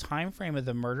actual time frame of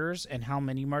the murders and how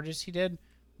many murders he did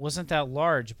wasn't that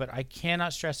large. But I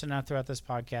cannot stress enough throughout this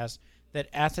podcast that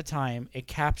at the time it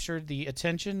captured the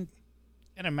attention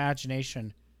and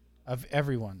imagination of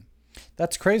everyone.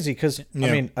 That's crazy because, I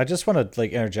mean, I just want to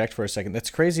like interject for a second. That's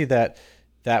crazy that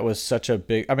was such a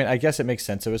big, I mean, I guess it makes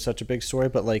sense it was such a big story,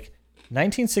 but like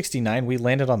 1969, we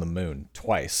landed on the moon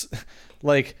twice.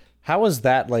 Like, how was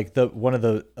that like one of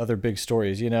the other big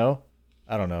stories, you know?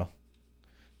 I don't know.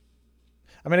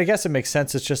 I mean, I guess it makes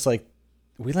sense. It's just like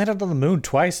we landed on the moon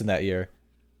twice in that year.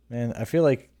 Man, I feel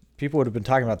like people would have been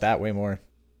talking about that way more.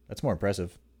 That's more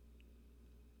impressive.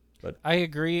 But I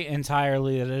agree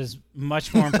entirely that it is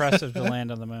much more impressive to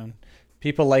land on the moon.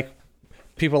 People like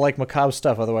macabre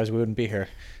stuff, otherwise we wouldn't be here.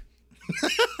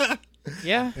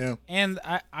 Yeah. And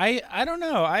I don't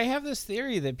know. I have this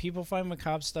theory that people find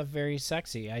macabre stuff very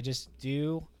sexy. I just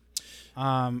do.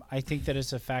 I think that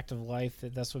it's a fact of life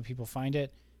that that's what people find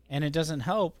it. And it doesn't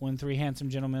help when three handsome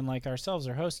gentlemen like ourselves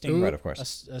are hosting right, of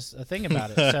course. a thing about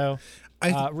it. So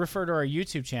refer to our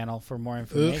YouTube channel for more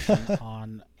information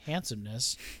on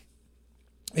handsomeness.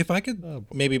 If I could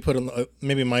maybe put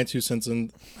maybe my 2 cents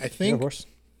in, I think. Yeah, of course.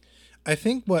 I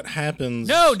think what happens.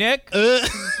 No, Nick. Fine,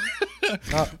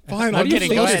 I'm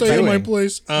kidding. Go ahead. Stay in my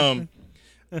place.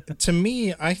 To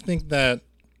me, I think that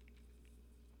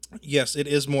yes, it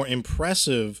is more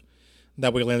impressive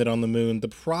that we landed on the moon. The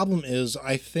problem is,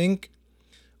 I think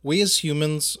we as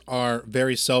humans are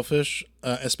very selfish,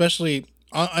 especially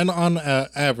on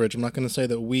average. I'm not going to say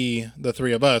that we, the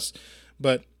three of us,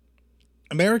 but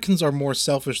Americans are more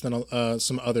selfish than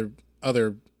some other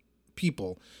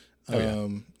people.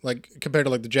 Like compared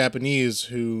to like the Japanese,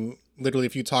 who literally,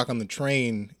 if you talk on the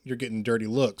train, you're getting dirty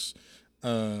looks.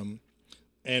 And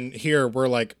here we're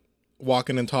like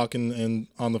walking and talking and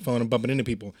on the phone and bumping into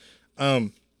people.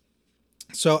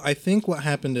 So I think what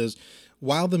happened is,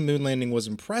 while the moon landing was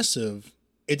impressive,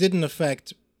 it didn't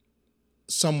affect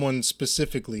someone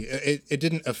specifically. It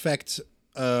didn't affect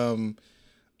a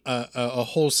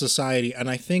whole society. And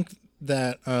I think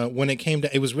that when it came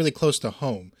to, it was really close to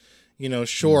home. You know,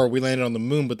 sure, we landed on the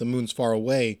moon, but the moon's far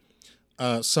away.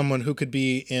 Someone who could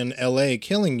be in LA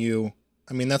killing you,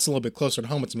 I mean, that's a little bit closer to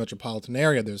home. It's a metropolitan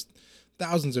area. There's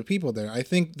thousands of people there. I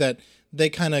think that they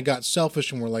kind of got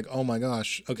selfish and were like, oh my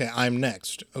gosh, okay, I'm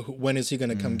next. When is he going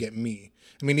to come get me?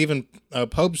 I mean, even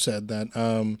Pope said that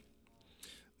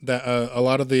a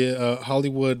lot of the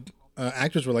Hollywood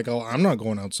actors were like, oh, I'm not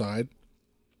going outside.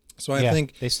 So I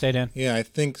think they stayed in. Yeah, I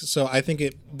think so. I think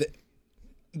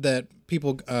that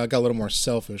people got a little more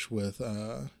selfish with,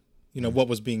 what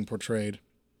was being portrayed.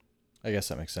 I guess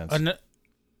that makes sense.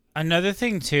 Another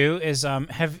thing too is,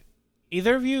 have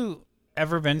either of you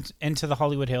ever been into the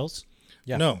Hollywood Hills?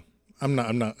 Yeah. No, I'm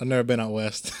not. I've never been out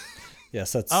west.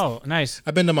 Yes, that's. Oh, nice.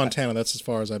 I've been to Montana. That's as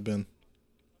far as I've been.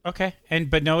 Okay,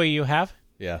 but Noah, you have?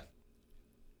 Yeah.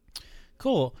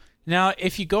 Cool. Now,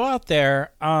 if you go out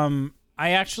there, I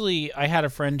had a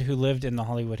friend who lived in the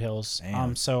Hollywood Hills.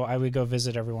 So I would go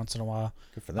visit every once in a while.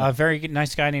 Good for that. A very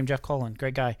nice guy named Jeff Colin.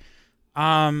 Great guy.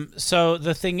 So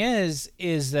the thing is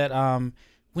that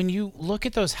when you look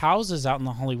at those houses out in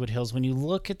the Hollywood Hills, when you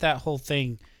look at that whole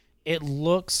thing, it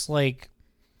looks like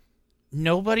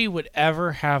nobody would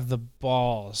ever have the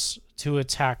balls to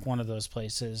attack one of those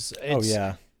places.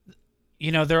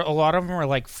 You know, a lot of them are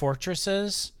like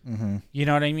fortresses. Mm-hmm. You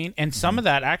know what I mean? And some of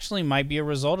that actually might be a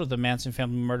result of the Manson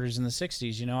family murders in the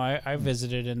 60s. You know, I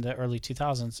visited in the early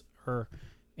 2000s or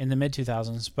in the mid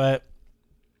 2000s, but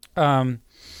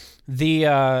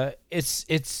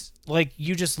it's like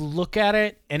you just look at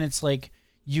it and it's like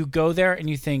you go there and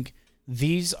you think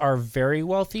these are very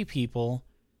wealthy people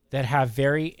that have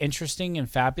very interesting and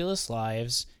fabulous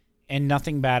lives and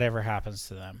nothing bad ever happens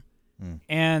to them.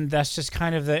 And that's just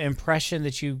kind of the impression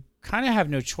that you kind of have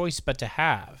no choice but to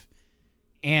have.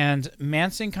 And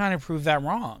Manson kind of proved that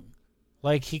wrong.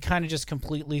 Like, he kind of just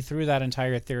completely threw that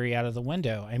entire theory out of the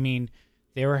window. I mean,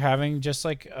 they were having just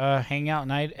like a hangout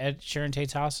night at Sharon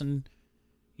Tate's house and,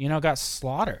 got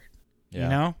slaughtered, you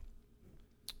know?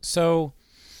 So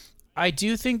I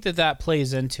do think that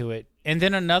plays into it. And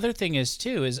then another thing is,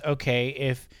 okay,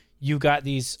 if you got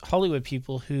these Hollywood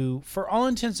people who, for all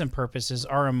intents and purposes,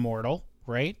 are immortal,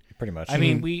 right? Pretty much. I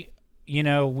mean, we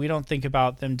don't think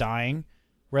about them dying.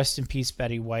 Rest in peace,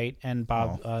 Betty White and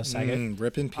Bob Saget.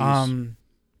 Rip in peace.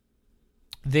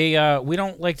 We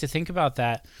don't like to think about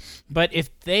that. But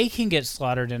if they can get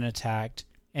slaughtered and attacked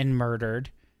and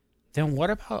murdered, then what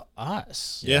about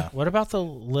us? Yeah. What about the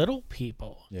little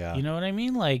people? Yeah. You know what I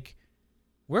mean? Like,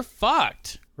 we're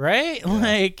fucked, right?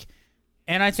 Yeah.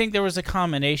 And I think there was a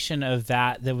combination of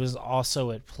that was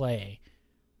also at play.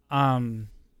 I mean,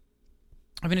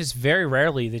 it's very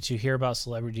rarely that you hear about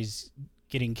celebrities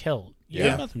getting killed. You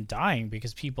hear about them dying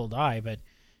because people die, but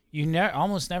you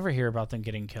almost never hear about them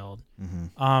getting killed.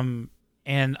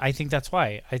 And I think that's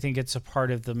why. I think it's a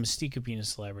part of the mystique of being a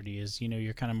celebrity is,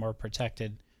 you're kind of more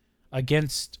protected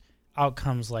against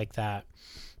outcomes like that.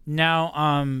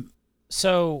 Now,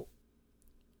 so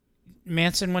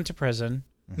Manson went to prison.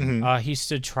 He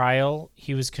stood trial.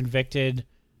 He was convicted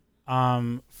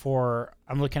for,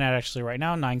 I'm looking at actually right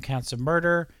now, 9 counts of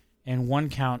murder and 1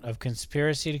 count of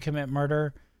conspiracy to commit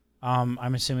murder.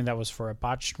 I'm assuming that was for a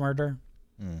botched murder.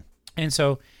 And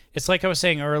so it's like I was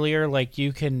saying earlier, like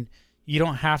you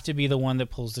don't have to be the one that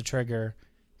pulls the trigger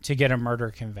to get a murder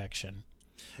conviction,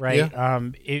 right? Yeah.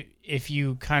 If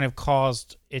you kind of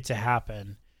caused it to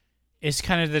happen, it's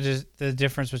kind of the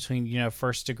difference between,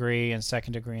 first degree and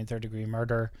second degree and third degree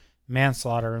murder,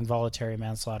 manslaughter, involuntary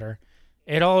manslaughter.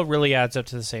 It all really adds up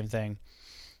to the same thing.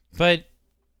 But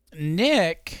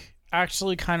Nick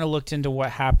actually kind of looked into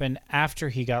what happened after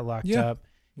he got locked up.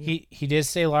 He did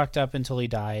stay locked up until he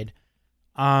died.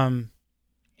 And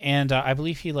I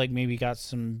believe he maybe got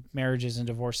some marriages and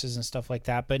divorces and stuff like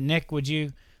that. But Nick, would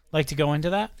you like to go into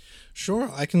that?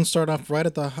 Sure. I can start off right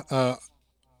at the...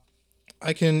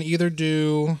 I can either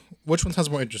do... Which one sounds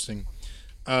more interesting?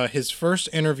 His first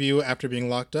interview after being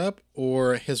locked up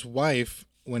or his wife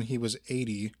when he was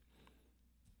 80?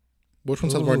 Which one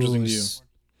sounds more interesting to you?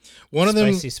 One of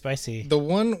them... Spicy. The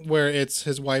one where it's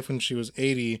his wife when she was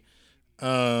 80...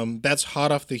 that's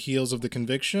hot off the heels of the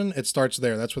conviction. It starts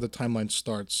there. That's where the timeline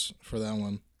starts for that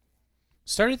one.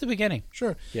 Start at the beginning.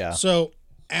 Sure. Yeah. So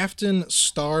Afton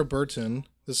Starr Burton,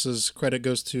 this is credit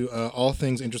goes to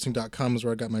allthingsinteresting.com is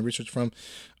where I got my research from.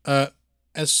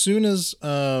 As soon as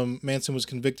Manson was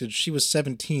convicted, she was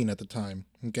 17 at the time.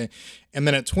 Okay. And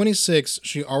then at 26,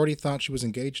 she already thought she was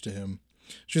engaged to him.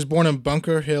 She was born in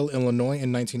Bunker Hill, Illinois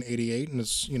in 1988. And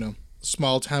it's,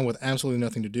 small town with absolutely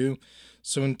nothing to do.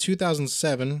 So in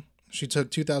 2007, she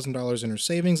took $2,000 in her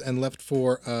savings and left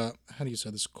for, how do you say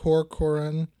this?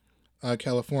 Corcoran,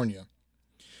 California.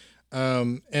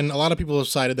 And a lot of people have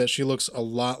cited that she looks a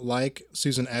lot like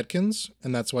Susan Atkins,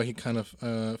 and that's why he kind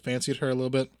of fancied her a little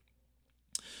bit.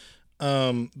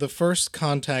 The first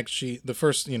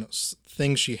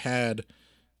thing she had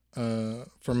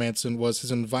for Manson was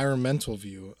his environmental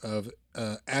view of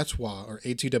ATWA, or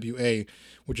ATWA,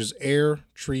 which is air,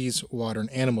 trees, water, and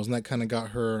animals, and that kind of got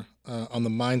her on the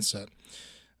mindset.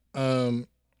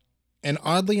 And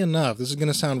oddly enough, this is going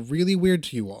to sound really weird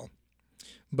to you all,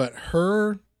 but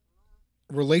her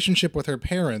relationship with her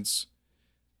parents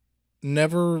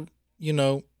never,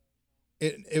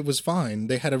 it was fine.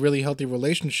 They had a really healthy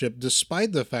relationship,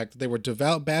 despite the fact that they were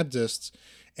devout Baptists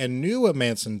and knew what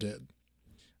Manson did.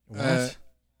 What?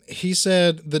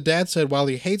 The dad said while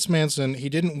he hates Manson, he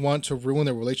didn't want to ruin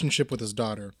their relationship with his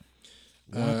daughter.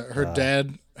 Her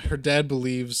dad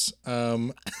believes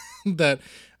that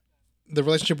the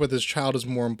relationship with his child is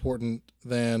more important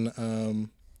than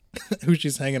who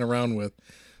she's hanging around with.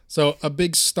 So a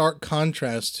big stark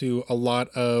contrast to a lot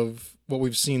of what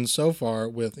we've seen so far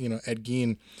with Ed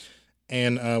Gein,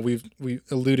 and we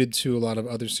alluded to a lot of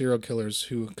other serial killers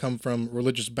who come from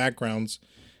religious backgrounds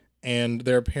and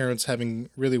their parents having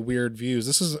really weird views.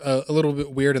 This is a little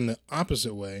bit weird in the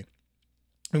opposite way.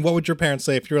 And what would your parents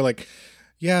say if you were like,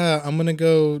 yeah, I'm going to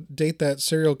go date that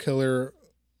serial killer?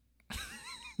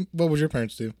 What would your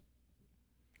parents do?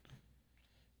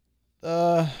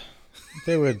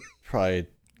 They would probably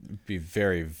be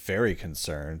very, very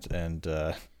concerned. And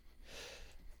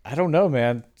I don't know,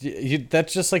 man.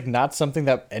 That's just not something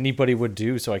that anybody would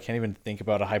do. So I can't even think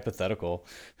about a hypothetical.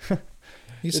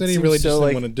 He said he really just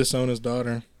didn't want to disown his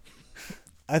daughter.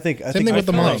 I think Same thing with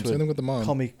the mom. Same thing with the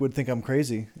mom. Would think I'm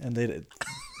crazy, and they'd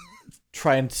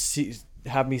try and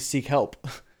have me seek help,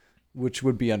 which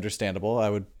would be understandable.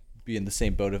 I would be in the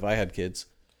same boat if I had kids.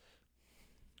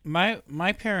 My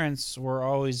parents were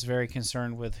always very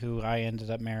concerned with who I ended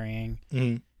up marrying,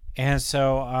 and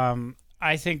so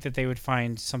I think that they would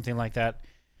find something like that.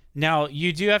 Now,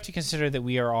 you do have to consider that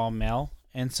we are all male,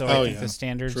 and so I think the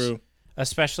standards,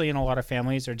 especially in a lot of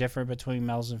families, are different between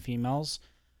males and females.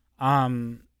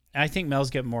 I think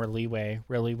males get more leeway,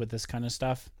 really, with this kind of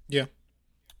stuff. Yeah.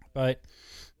 But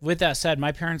with that said,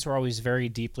 my parents were always very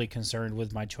deeply concerned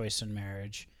with my choice in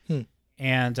marriage.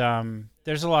 And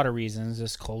there's a lot of reasons,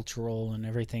 it's cultural and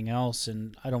everything else,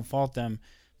 and I don't fault them.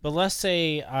 But let's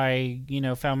say I,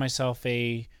 found myself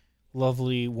a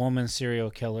lovely woman serial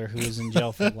killer who was in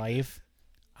jail for life.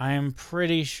 I am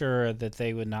pretty sure that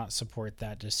they would not support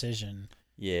that decision.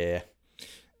 Yeah.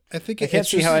 I think I can't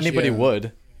see how anybody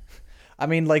would. I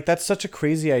mean, that's such a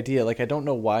crazy idea. I don't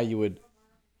know why you would.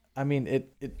 I mean,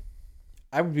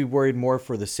 I would be worried more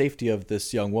for the safety of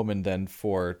this young woman than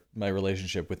for my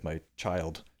relationship with my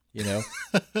child, you know?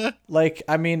 Like,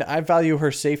 I mean, I value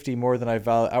her safety more than I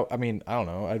value, I mean, I don't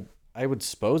know. I would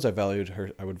suppose I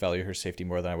would value her safety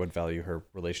more than I would value her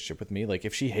relationship with me. Like,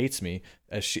 if she hates me,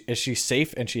 as she's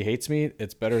safe and she hates me,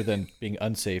 it's better than being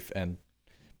unsafe and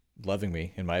loving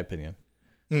me, in my opinion.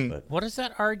 But What is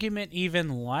that argument even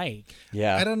like?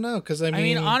 yeah, I don't know, because I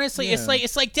mean, Honestly, yeah.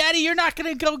 it's like, Daddy, you're not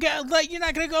gonna go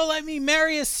let me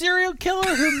marry a serial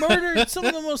killer who murdered some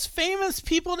of the most famous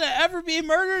people to ever be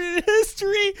murdered in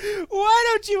history. Why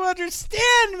don't you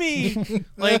understand me?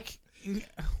 Like,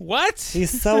 what?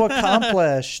 he's so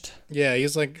accomplished. Yeah,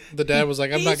 he's like, the dad was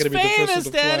like, I'm not He's going to be the famous, first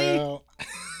one to Daddy.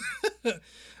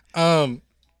 fly out.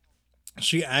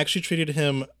 She actually treated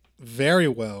him very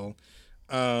well.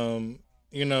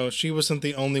 You know, she wasn't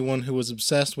the only one who was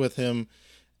obsessed with him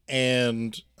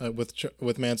and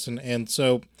with Manson. And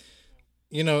so,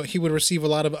 you know, he would receive a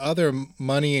lot of other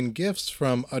money and gifts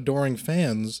from adoring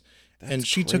fans. And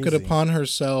she took it crazy. upon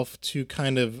herself to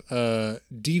kind of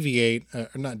divvy it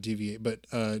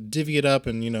up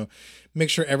and, you know, make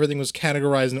sure everything was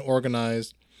categorized and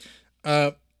organized.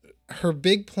 Her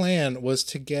big plan was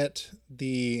to get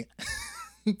the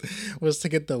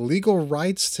legal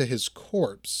rights to his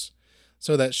corpse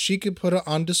so that she could put it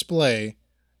on display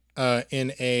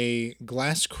in a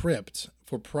glass crypt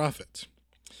for profit.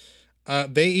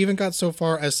 They even got so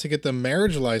far as to get the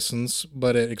marriage license,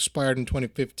 but it expired in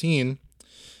 2015.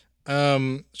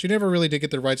 She never really did get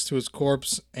the rights to his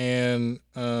corpse, and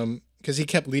because he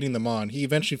kept leading them on. He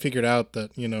eventually figured out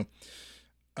that, you know,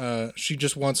 she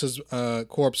just wants his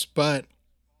corpse. But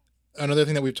another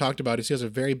thing that we've talked about is he has a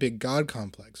very big God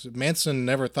complex. Manson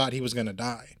never thought he was going to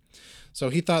die. So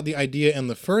he thought the idea in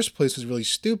the first place was really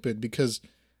stupid because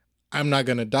I'm not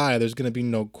going to die. There's going to be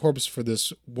no corpse for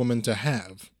this woman to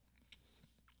have.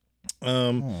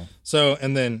 So,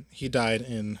 and then he died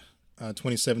in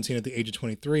 2017 at the age of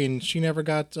 23, and she never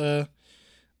got the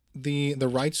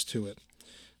rights to it.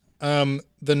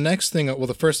 The next thing, well,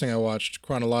 the first thing I watched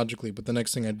chronologically, but the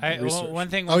next thing I researched. One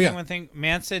thing.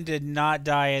 Manson did not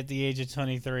die at the age of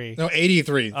 23. No,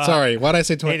 83. Sorry, why did I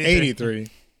say 83?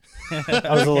 I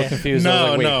was a little confused. I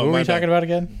was like, wait, who are we talking about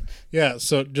again? Yeah,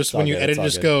 so just when you edit it,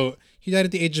 just go, he died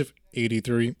at the age of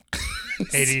 83.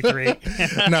 83.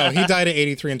 No, he died at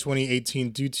 83 in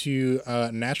 2018 due to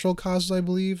natural causes, I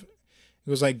believe. It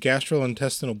was like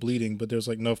gastrointestinal bleeding, but there's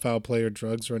like no foul play or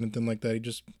drugs or anything like that. He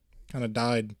just kind of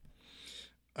died.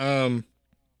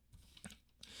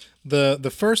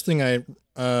 The first thing I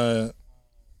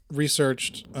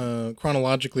researched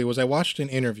chronologically was I watched an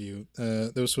interview.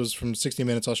 This was from 60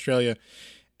 Minutes Australia,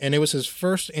 and it was his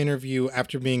first interview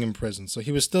after being in prison. So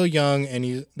he was still young,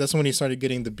 and that's when he started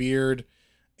getting the beard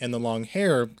and the long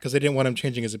hair because they didn't want him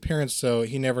changing his appearance. So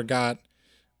he never got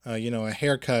a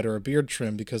haircut or a beard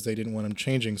trim because they didn't want him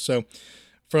changing. So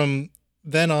from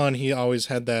then on, he always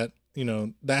had that,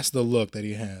 that's the look that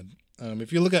he had.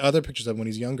 If you look at other pictures of him when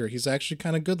he's younger, he's actually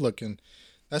kind of good looking.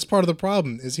 That's part of the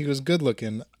problem, is he was good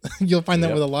looking. You'll find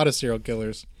that with a lot of serial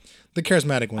killers. The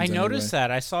charismatic ones, I noticed that.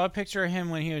 I saw a picture of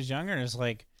him when he was younger, and it's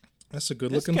like, that's a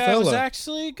good this looking guy fella. was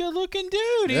actually a good looking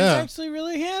dude. He was actually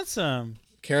really handsome.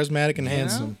 Charismatic and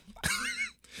handsome.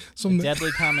 Deadly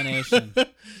combination.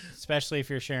 Especially if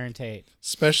you're Sharon Tate.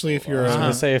 Especially if you're I was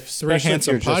going to say, especially if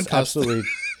handsome you're just podcast. absolutely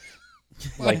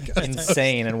like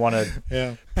insane and want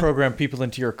to program people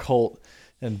into your cult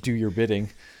and do your bidding,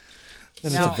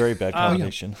 then it's a very bad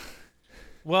combination.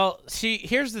 Well, see,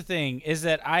 here's the thing, is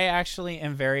that I actually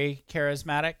am very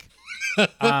charismatic,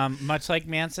 much like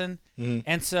Manson. Mm-hmm.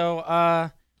 And so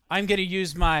I'm going to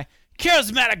use my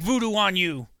charismatic voodoo on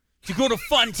you to go to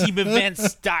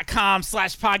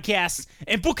funteamevents.com/podcast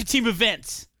and book a team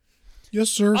event.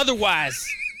 Yes, sir. Otherwise,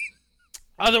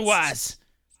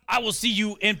 I will see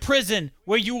you in prison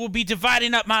where you will be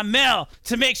dividing up my mail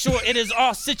to make sure it is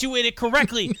all situated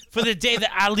correctly for the day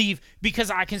that I leave, because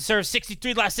I can serve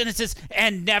 63 life sentences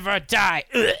and never die.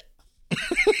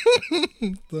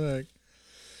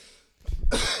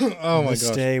 Oh my This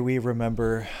gosh. day we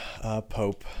remember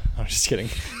Pope. I'm just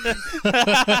kidding.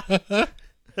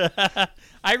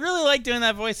 I really like doing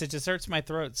that voice. It just hurts my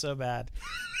throat so bad.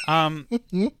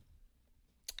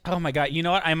 Oh my God. You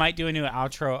know what? I might do a new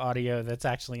outro audio that's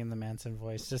actually in the Manson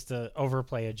voice just to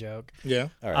overplay a joke. Yeah.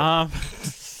 All right.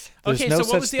 There's Okay, no so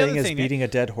such what was the thing other as thing? beating a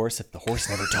dead horse if the horse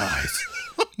never dies.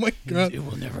 Oh my God. It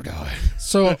will never die.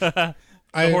 So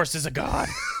The horse is a god.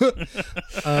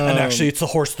 And actually, it's the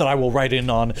horse that I will ride in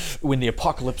on when the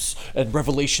apocalypse and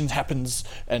Revelation happens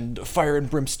and fire and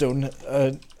brimstone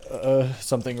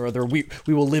something or other. We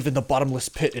will live in the bottomless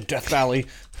pit in Death Valley.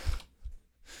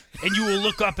 and you will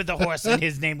look up at the horse, and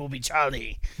his name will be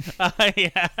Charlie.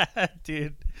 Yeah,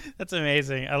 dude, that's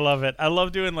amazing. I love it. I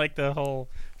love doing like the whole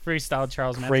freestyle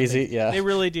Charles Manson. Crazy, thing. yeah. They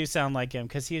really do sound like him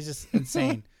because he's just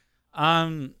insane.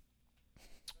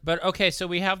 But okay, so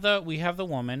we have the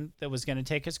woman that was going to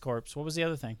take his corpse. What was the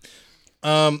other thing?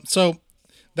 So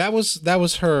that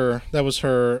was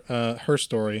her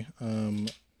story.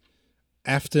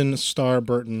 Afton Starr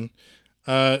Burton.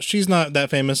 She's not that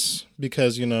famous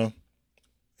because, you know,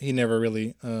 he never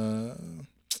really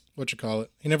what you call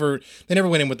it. They never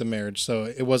went in with the marriage, so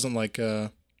it wasn't like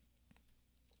a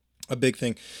big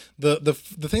thing. The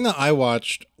thing that I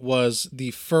watched was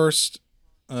the first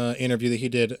interview that he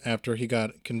did after he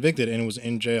got convicted and was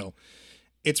in jail.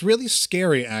 It's really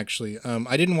scary, actually.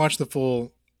 I didn't watch the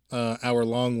full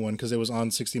hour-long one because it was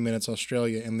on 60 Minutes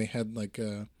Australia, and they had like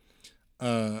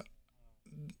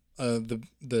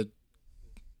the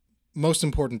most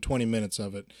important 20 minutes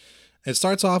of it. It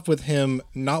starts off with him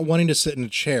not wanting to sit in a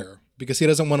chair because he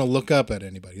doesn't want to look up at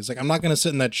anybody. He's like, I'm not going to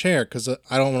sit in that chair because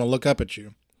I don't want to look up at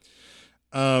you.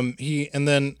 And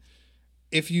then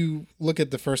if you look at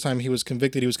the first time he was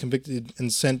convicted and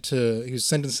he was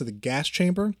sentenced to the gas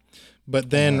chamber.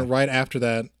 But then right after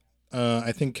that,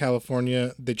 I think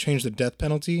California, they changed the death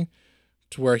penalty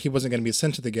to where he wasn't going to be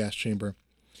sent to the gas chamber.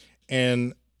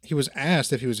 And he was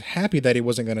asked if he was happy that he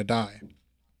wasn't going to die.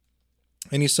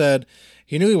 And he said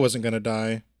he knew he wasn't going to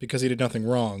die because he did nothing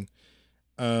wrong.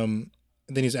 Then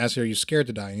he's asked, are you scared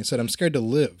to die? And he said, I'm scared to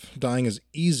live. Dying is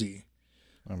easy.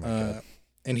 Oh my God.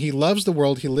 And he loves the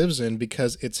world he lives in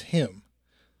because it's him.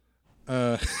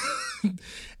 And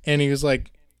he was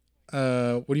like,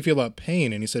 what do you feel about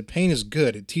pain? And he said, pain is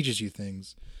good. It teaches you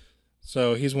things.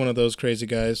 So he's one of those crazy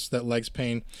guys that likes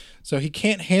pain. So he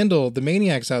can't handle the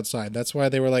maniacs outside. That's why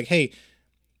they were like, hey,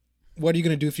 what are you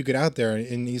going to do if you get out there?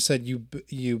 And he said,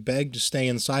 you begged to stay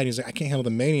inside. He's like, I can't handle the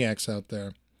maniacs out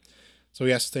there. So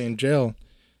he has to stay in jail.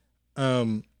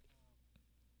 And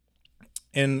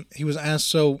he was asked,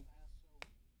 so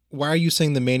why are you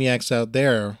saying the maniacs out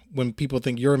there when people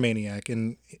think you're a maniac?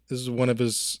 And this is one of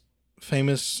his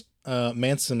famous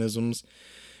Mansonisms.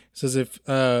 He says if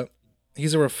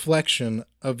he's a reflection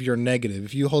of your negative.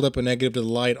 If you hold up a negative to the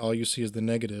light, all you see is the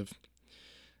negative.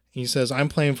 He says, I'm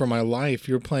playing for my life.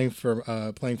 You're playing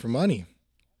for money.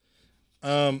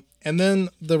 And then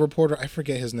the reporter, I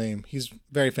forget his name. He's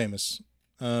very famous.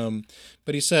 But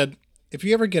he said, if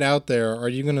you ever get out there, are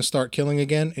you going to start killing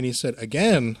again? And he said,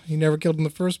 again? He never killed in the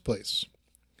first place.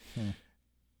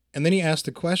 And then he asked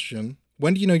the question,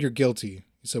 when do you know you're guilty?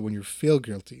 He said, when you feel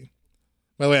guilty.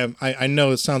 By the way, I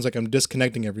know it sounds like I'm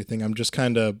disconnecting everything. I'm just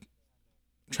kind of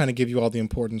trying to give you all the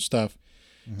important stuff.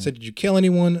 He said, did you kill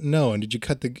anyone? No. And did you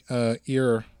cut the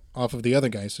ear off of the other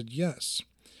guy? He said, yes.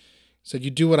 He said,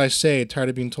 you do what I say, tired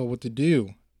of being told what to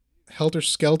do. Helter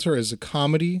Skelter is a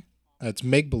comedy. It's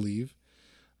make-believe.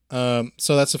 So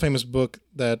that's a famous book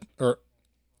that, or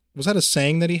was that a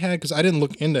saying that he had? Because I didn't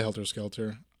look into Helter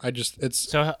Skelter.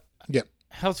 Yeah.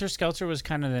 Helter Skelter was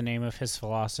kind of the name of his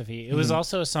philosophy. It was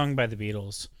also a song by the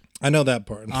Beatles. I know that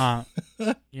part.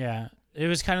 Yeah. It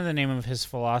was kind of the name of his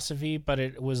philosophy, but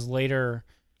it was later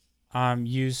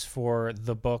used for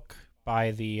the book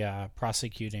by the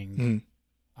prosecuting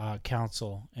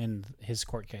counsel in his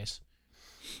court case.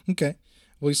 Okay.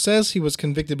 Well, he says he was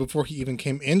convicted before he even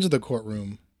came into the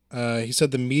courtroom. He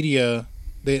said the media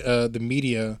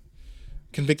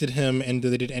convicted him and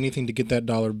they did anything to get that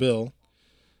dollar bill.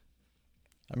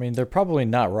 I mean, they're probably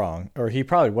not wrong, or he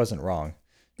probably wasn't wrong.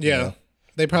 Yeah, know,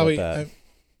 they probably,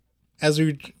 as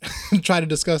we try to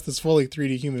discuss this fully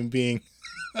 3D human being,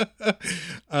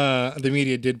 the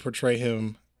media did portray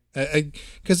him.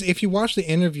 Because if you watch the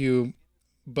interview,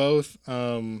 both,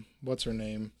 what's her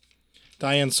name?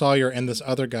 Diane Sawyer and this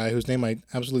other guy whose name I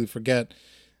absolutely forget,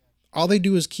 all they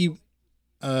do is keep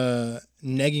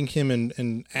negging him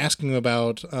and asking him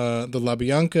about the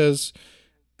LaBiancas,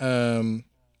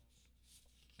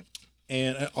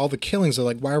 and all the killings. Are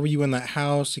like, why were you in that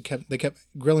house? They kept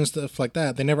grilling stuff like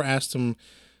that. They never asked him,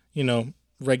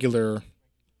 regular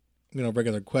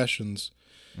questions.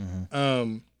 I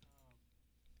mean,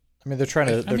 they're trying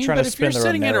to spin their own narrative. But if you're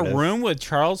sitting in a room with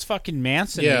Charles fucking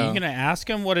Manson, are you gonna ask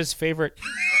him what his favorite,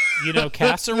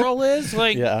 casserole is?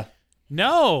 Like, yeah.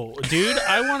 No, dude,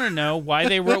 I want to know why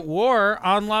they wrote war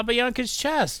on LaBianca's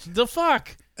chest. The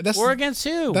fuck? War against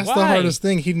who? That's why? the hardest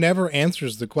thing. He never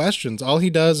answers the questions. All he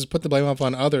does is put the blame up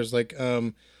on others. Like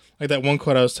that one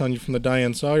quote I was telling you from the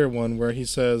Diane Sawyer one, where he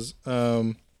says,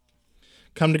 "Come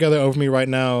together over me right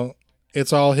now.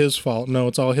 It's all his fault. No,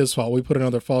 it's all his fault. We put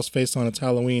another false face on. It's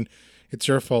Halloween. It's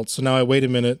your fault. So now I wait a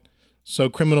minute. So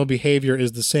criminal behavior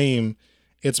is the same.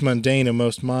 It's mundane in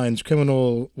most minds.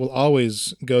 Criminal will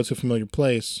always go to a familiar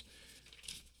place.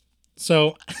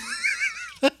 So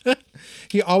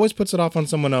he always puts it off on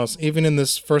someone else. Even in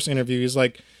this first interview, he's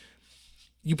like,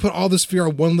 you put all this fear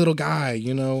on one little guy,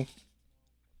 you know?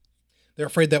 They're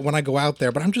afraid that when I go out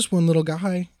there, but I'm just one little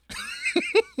guy.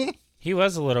 He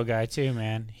was a little guy too,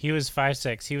 man. He was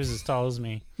 5'6". He was as tall as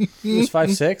me. He was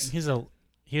 5'6".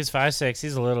 He was 5'6".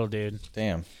 He's a little dude.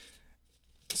 Damn.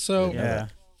 So Yeah.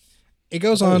 it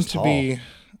goes I thought he on was to tall. be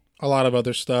a lot of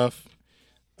other stuff.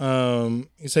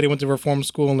 He said he went to reform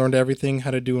school and learned everything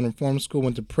how to do in reform school.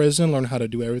 Went to prison, learned how to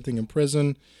do everything in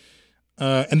prison.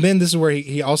 And then this is where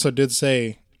he also did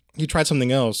say he tried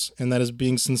something else, and that is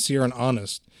being sincere and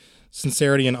honest.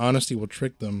 Sincerity and honesty will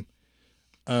trick them.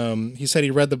 He said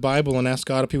he read the Bible and asked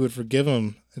God if he would forgive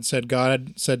him. It said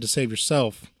God said to save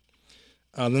yourself.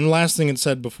 Then the last thing it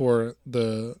said before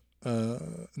the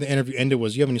interview ended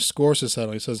was, you have any scores to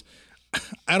settle? He says,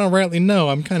 I don't rightly know.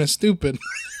 I'm kind of stupid.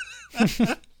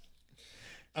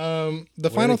 The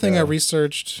final thing I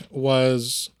researched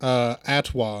was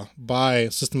Atwa by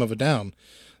System of a Down.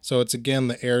 So it's again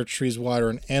the air, trees, water,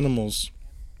 and animals.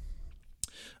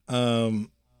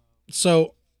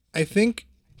 So I think,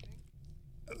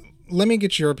 let me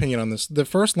get your opinion on this. The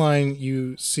first line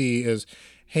you see is,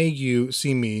 hey, you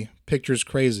see me, picture's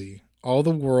crazy. All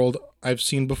the world I've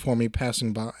seen before me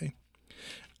passing by.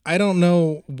 I don't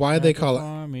know why they call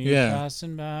it. Yeah.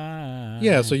 Passing by.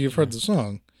 Yeah, so you've heard the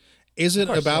song. Is it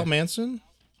course, about yeah. Manson?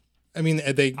 I mean,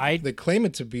 they claim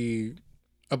it to be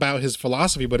about his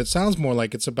philosophy, but it sounds more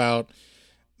like it's about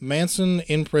Manson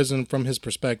in prison from his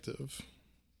perspective.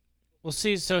 Well,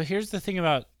 see, so here's the thing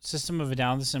about System of a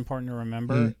Down that's important to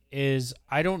remember is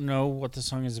I don't know what the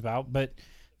song is about, but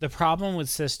the problem with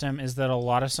System is that a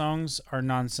lot of songs are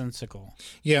nonsensical.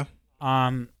 Yeah.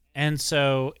 And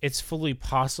so it's fully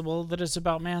possible that it's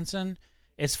about Manson.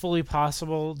 It's fully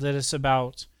possible that it's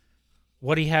about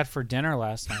what he had for dinner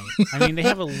last night. I mean, they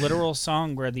have a literal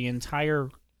song where the entire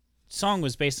song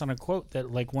was based on a quote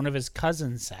that like one of his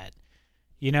cousins said,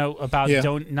 you know, about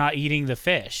not eating the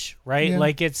fish, right? Yeah.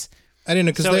 Like it's, I didn't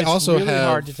know, because so they it's also really have,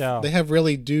 hard to tell.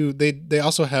 they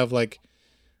also have like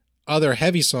other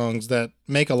heavy songs that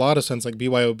make a lot of sense, like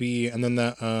BYOB, and then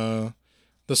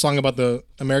the song about the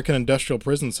American industrial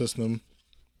prison system.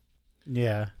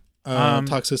 Yeah.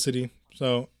 Toxicity.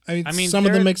 So I mean some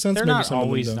of they're- them make sense. They're Maybe not some of them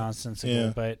always don't. nonsensical,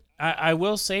 Yeah. but I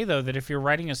will say though that if you're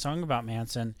writing a song about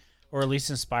Manson, or at least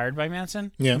inspired by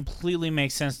Manson, Yeah. completely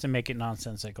makes sense to make it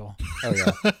nonsensical. Oh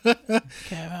yeah.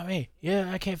 Care about me?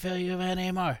 Yeah, I can't feel you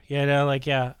anymore. You know, like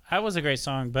that was a great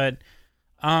song, but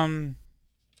that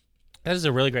is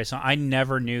a really great song. I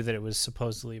never knew that it was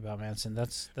supposedly about Manson.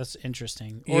 That's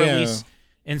interesting, or Yeah. at least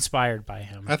inspired by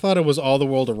him. I thought it was All the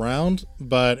World Around,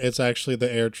 but it's actually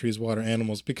the air, trees, water,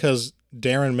 animals, because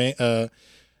Darren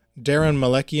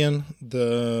Malekian,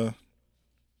 the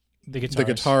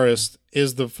guitarist,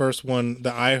 is the first one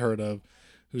that I heard of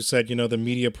who said, you know, the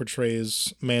media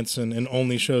portrays Manson and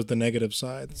only shows the negative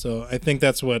side. So I think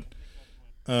that's what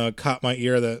caught my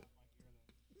ear, that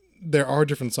there are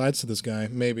different sides to this guy,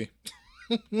 maybe.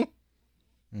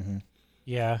 Mm-hmm.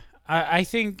 Yeah, I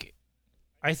think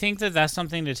that that's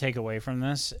something to take away from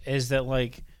this, is that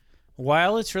like,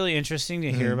 while it's really interesting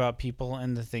to hear about people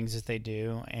and the things that they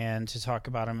do and to talk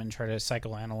about them and try to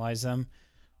psychoanalyze them,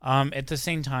 at the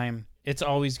same time, it's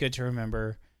always good to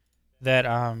remember that,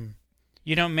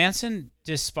 you know, Manson,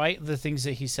 despite the things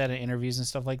that he said in interviews and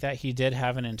stuff like that, he did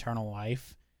have an internal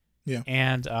life. Yeah.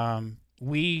 And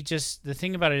the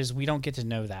thing about it is we don't get to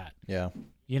know that. Yeah.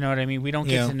 You know what I mean? We don't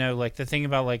get Yeah. to know, like, the thing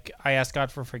about, like, I asked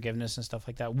God for forgiveness and stuff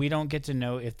like that. We don't get to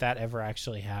know if that ever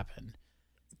actually happened.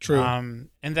 True. And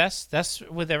that's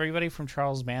with everybody from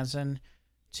Charles Manson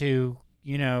to,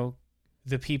 you know,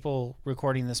 the people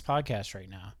recording this podcast right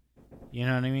now. You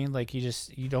know what I mean? Like,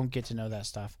 you don't get to know that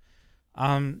stuff.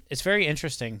 It's very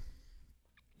interesting.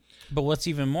 But what's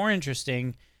even more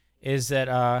interesting is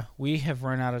that we have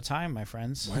run out of time, my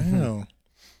friends. Wow.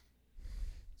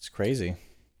 It's crazy.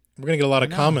 We're going to get a lot of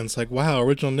know. comments like, wow,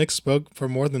 Original Nick spoke for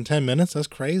more than 10 minutes? That's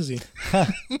crazy.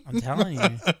 I'm telling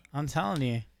you. I'm telling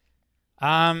you.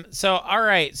 So, all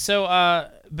right. So,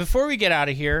 before we get out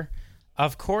of here,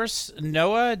 of course,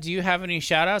 Noah, do you have any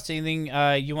shout outs? Anything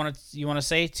you want to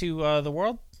say to the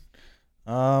world?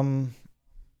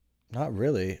 Not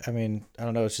really. I mean, I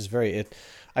don't know. It's just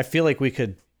I feel like we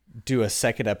could do a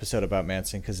second episode about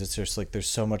Manson, because it's just like there's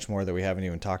so much more that we haven't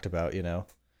even talked about, you know.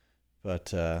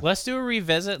 But let's do a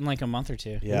revisit in like a month or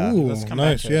two. yeah, Ooh, let's come back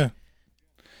nice, to it. yeah.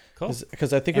 Cool.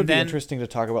 because I think it'd And be then- interesting to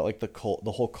talk about like the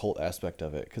whole cult aspect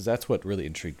of it, because that's what really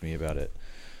intrigued me about it.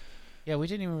 Yeah, we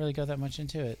didn't even really go that much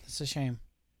into it. It's a shame.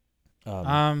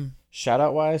 Shout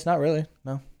out wise, not really.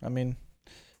 No, I mean,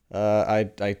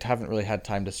 I haven't really had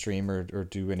time to stream or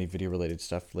do any video related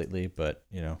stuff lately, but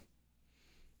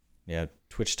yeah,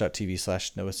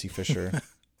 twitch.tv/Noah C. Fisher.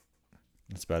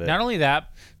 That's about it. Not only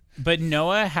that, but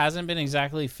Noah hasn't been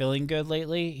exactly feeling good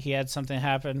lately. He had something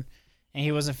happen and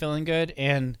he wasn't feeling good.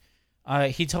 And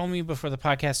he told me before the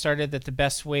podcast started that the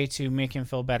best way to make him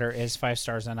feel better is 5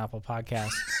 stars on Apple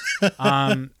Podcasts.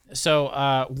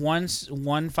 So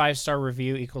one 5-star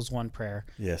review equals 1 prayer.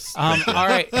 Yes. All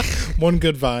right. One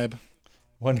good vibe.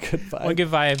 One good vibe. One good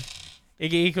vibe.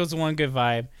 It equals 1 good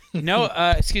vibe. No,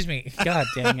 excuse me. God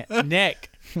dang it. Nick.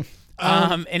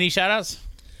 Any shout outs?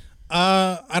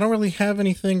 I don't really have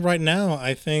anything right now.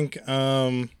 I think,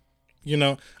 I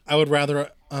would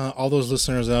rather all those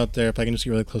listeners out there, if I can just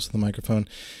get really close to the microphone,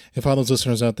 if all those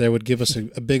listeners out there would give us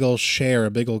a big old share, a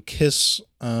big old kiss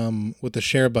with the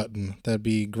share button, that'd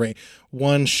be great.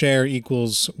 1 share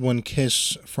equals 1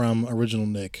 kiss from original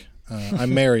Nick.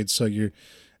 I'm married, so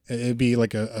it'd be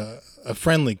like a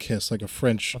friendly kiss, like a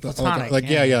French, platonic, like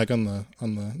on the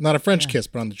not a French kiss,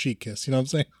 but on the cheek kiss. You know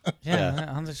what I'm saying?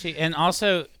 Yeah, on the cheek. And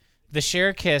also, the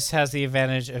share kiss has the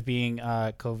advantage of being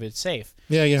COVID safe.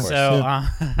 Yeah. So,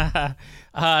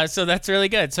 so that's really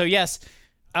good. So yes,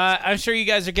 I'm sure you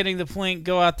guys are getting the point.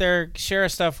 Go out there, share our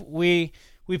stuff. We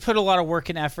put a lot of work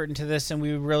and effort into this, and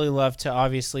we would really love to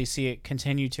obviously see it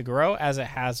continue to grow as it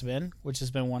has been, which has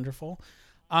been wonderful.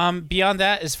 Beyond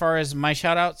that, as far as my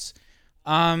shout outs,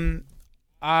 on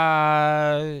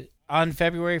February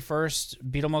 1st,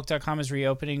 BeetleMilk.com is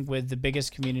reopening with the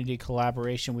biggest community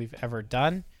collaboration we've ever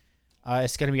done.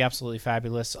 It's going to be absolutely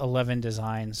fabulous. 11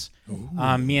 designs.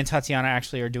 Me and Tatiana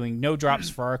actually are doing no drops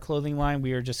for our clothing line.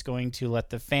 We are just going to let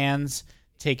the fans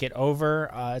take it over.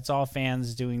 It's all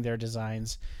fans doing their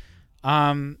designs.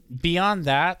 Beyond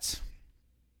that,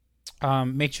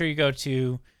 make sure you go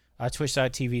to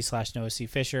twitch.tv/Noah C.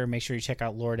 Fisher. Make sure you check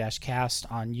out Lore-Cast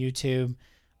on YouTube.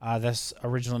 That's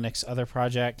Original Nick's other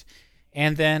project.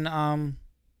 And then,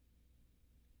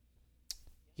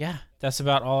 yeah, that's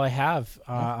about all I have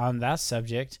on that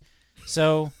subject.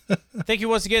 So thank you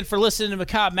once again for listening to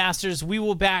Macabre Masters. We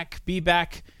will be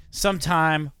back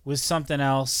sometime with something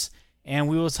else, and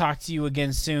we will talk to you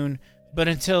again soon. But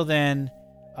until then,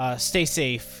 stay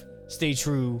safe, stay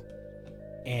true,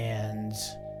 and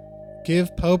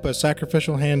give Pope a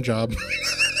sacrificial hand job.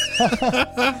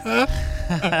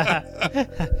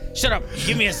 Shut up.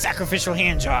 Give me a sacrificial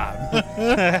hand job.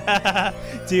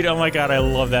 Dude, oh my God, I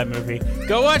love that movie.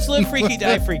 Go watch Live Freaky,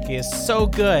 Die Freaky. It's so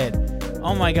good.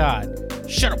 Oh my God.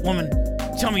 Shut up, woman.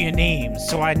 Tell me your name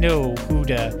so I know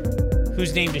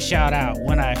whose name to shout out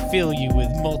when I fill you with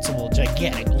multiple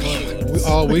gigantic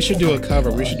loads. We should do a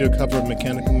cover. We should do a cover of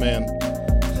Mechanical Man.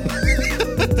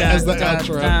 As the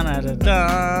outro.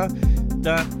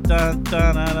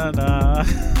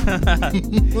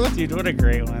 Dude, what a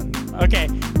great one. Okay,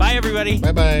 bye everybody.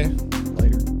 Bye-bye.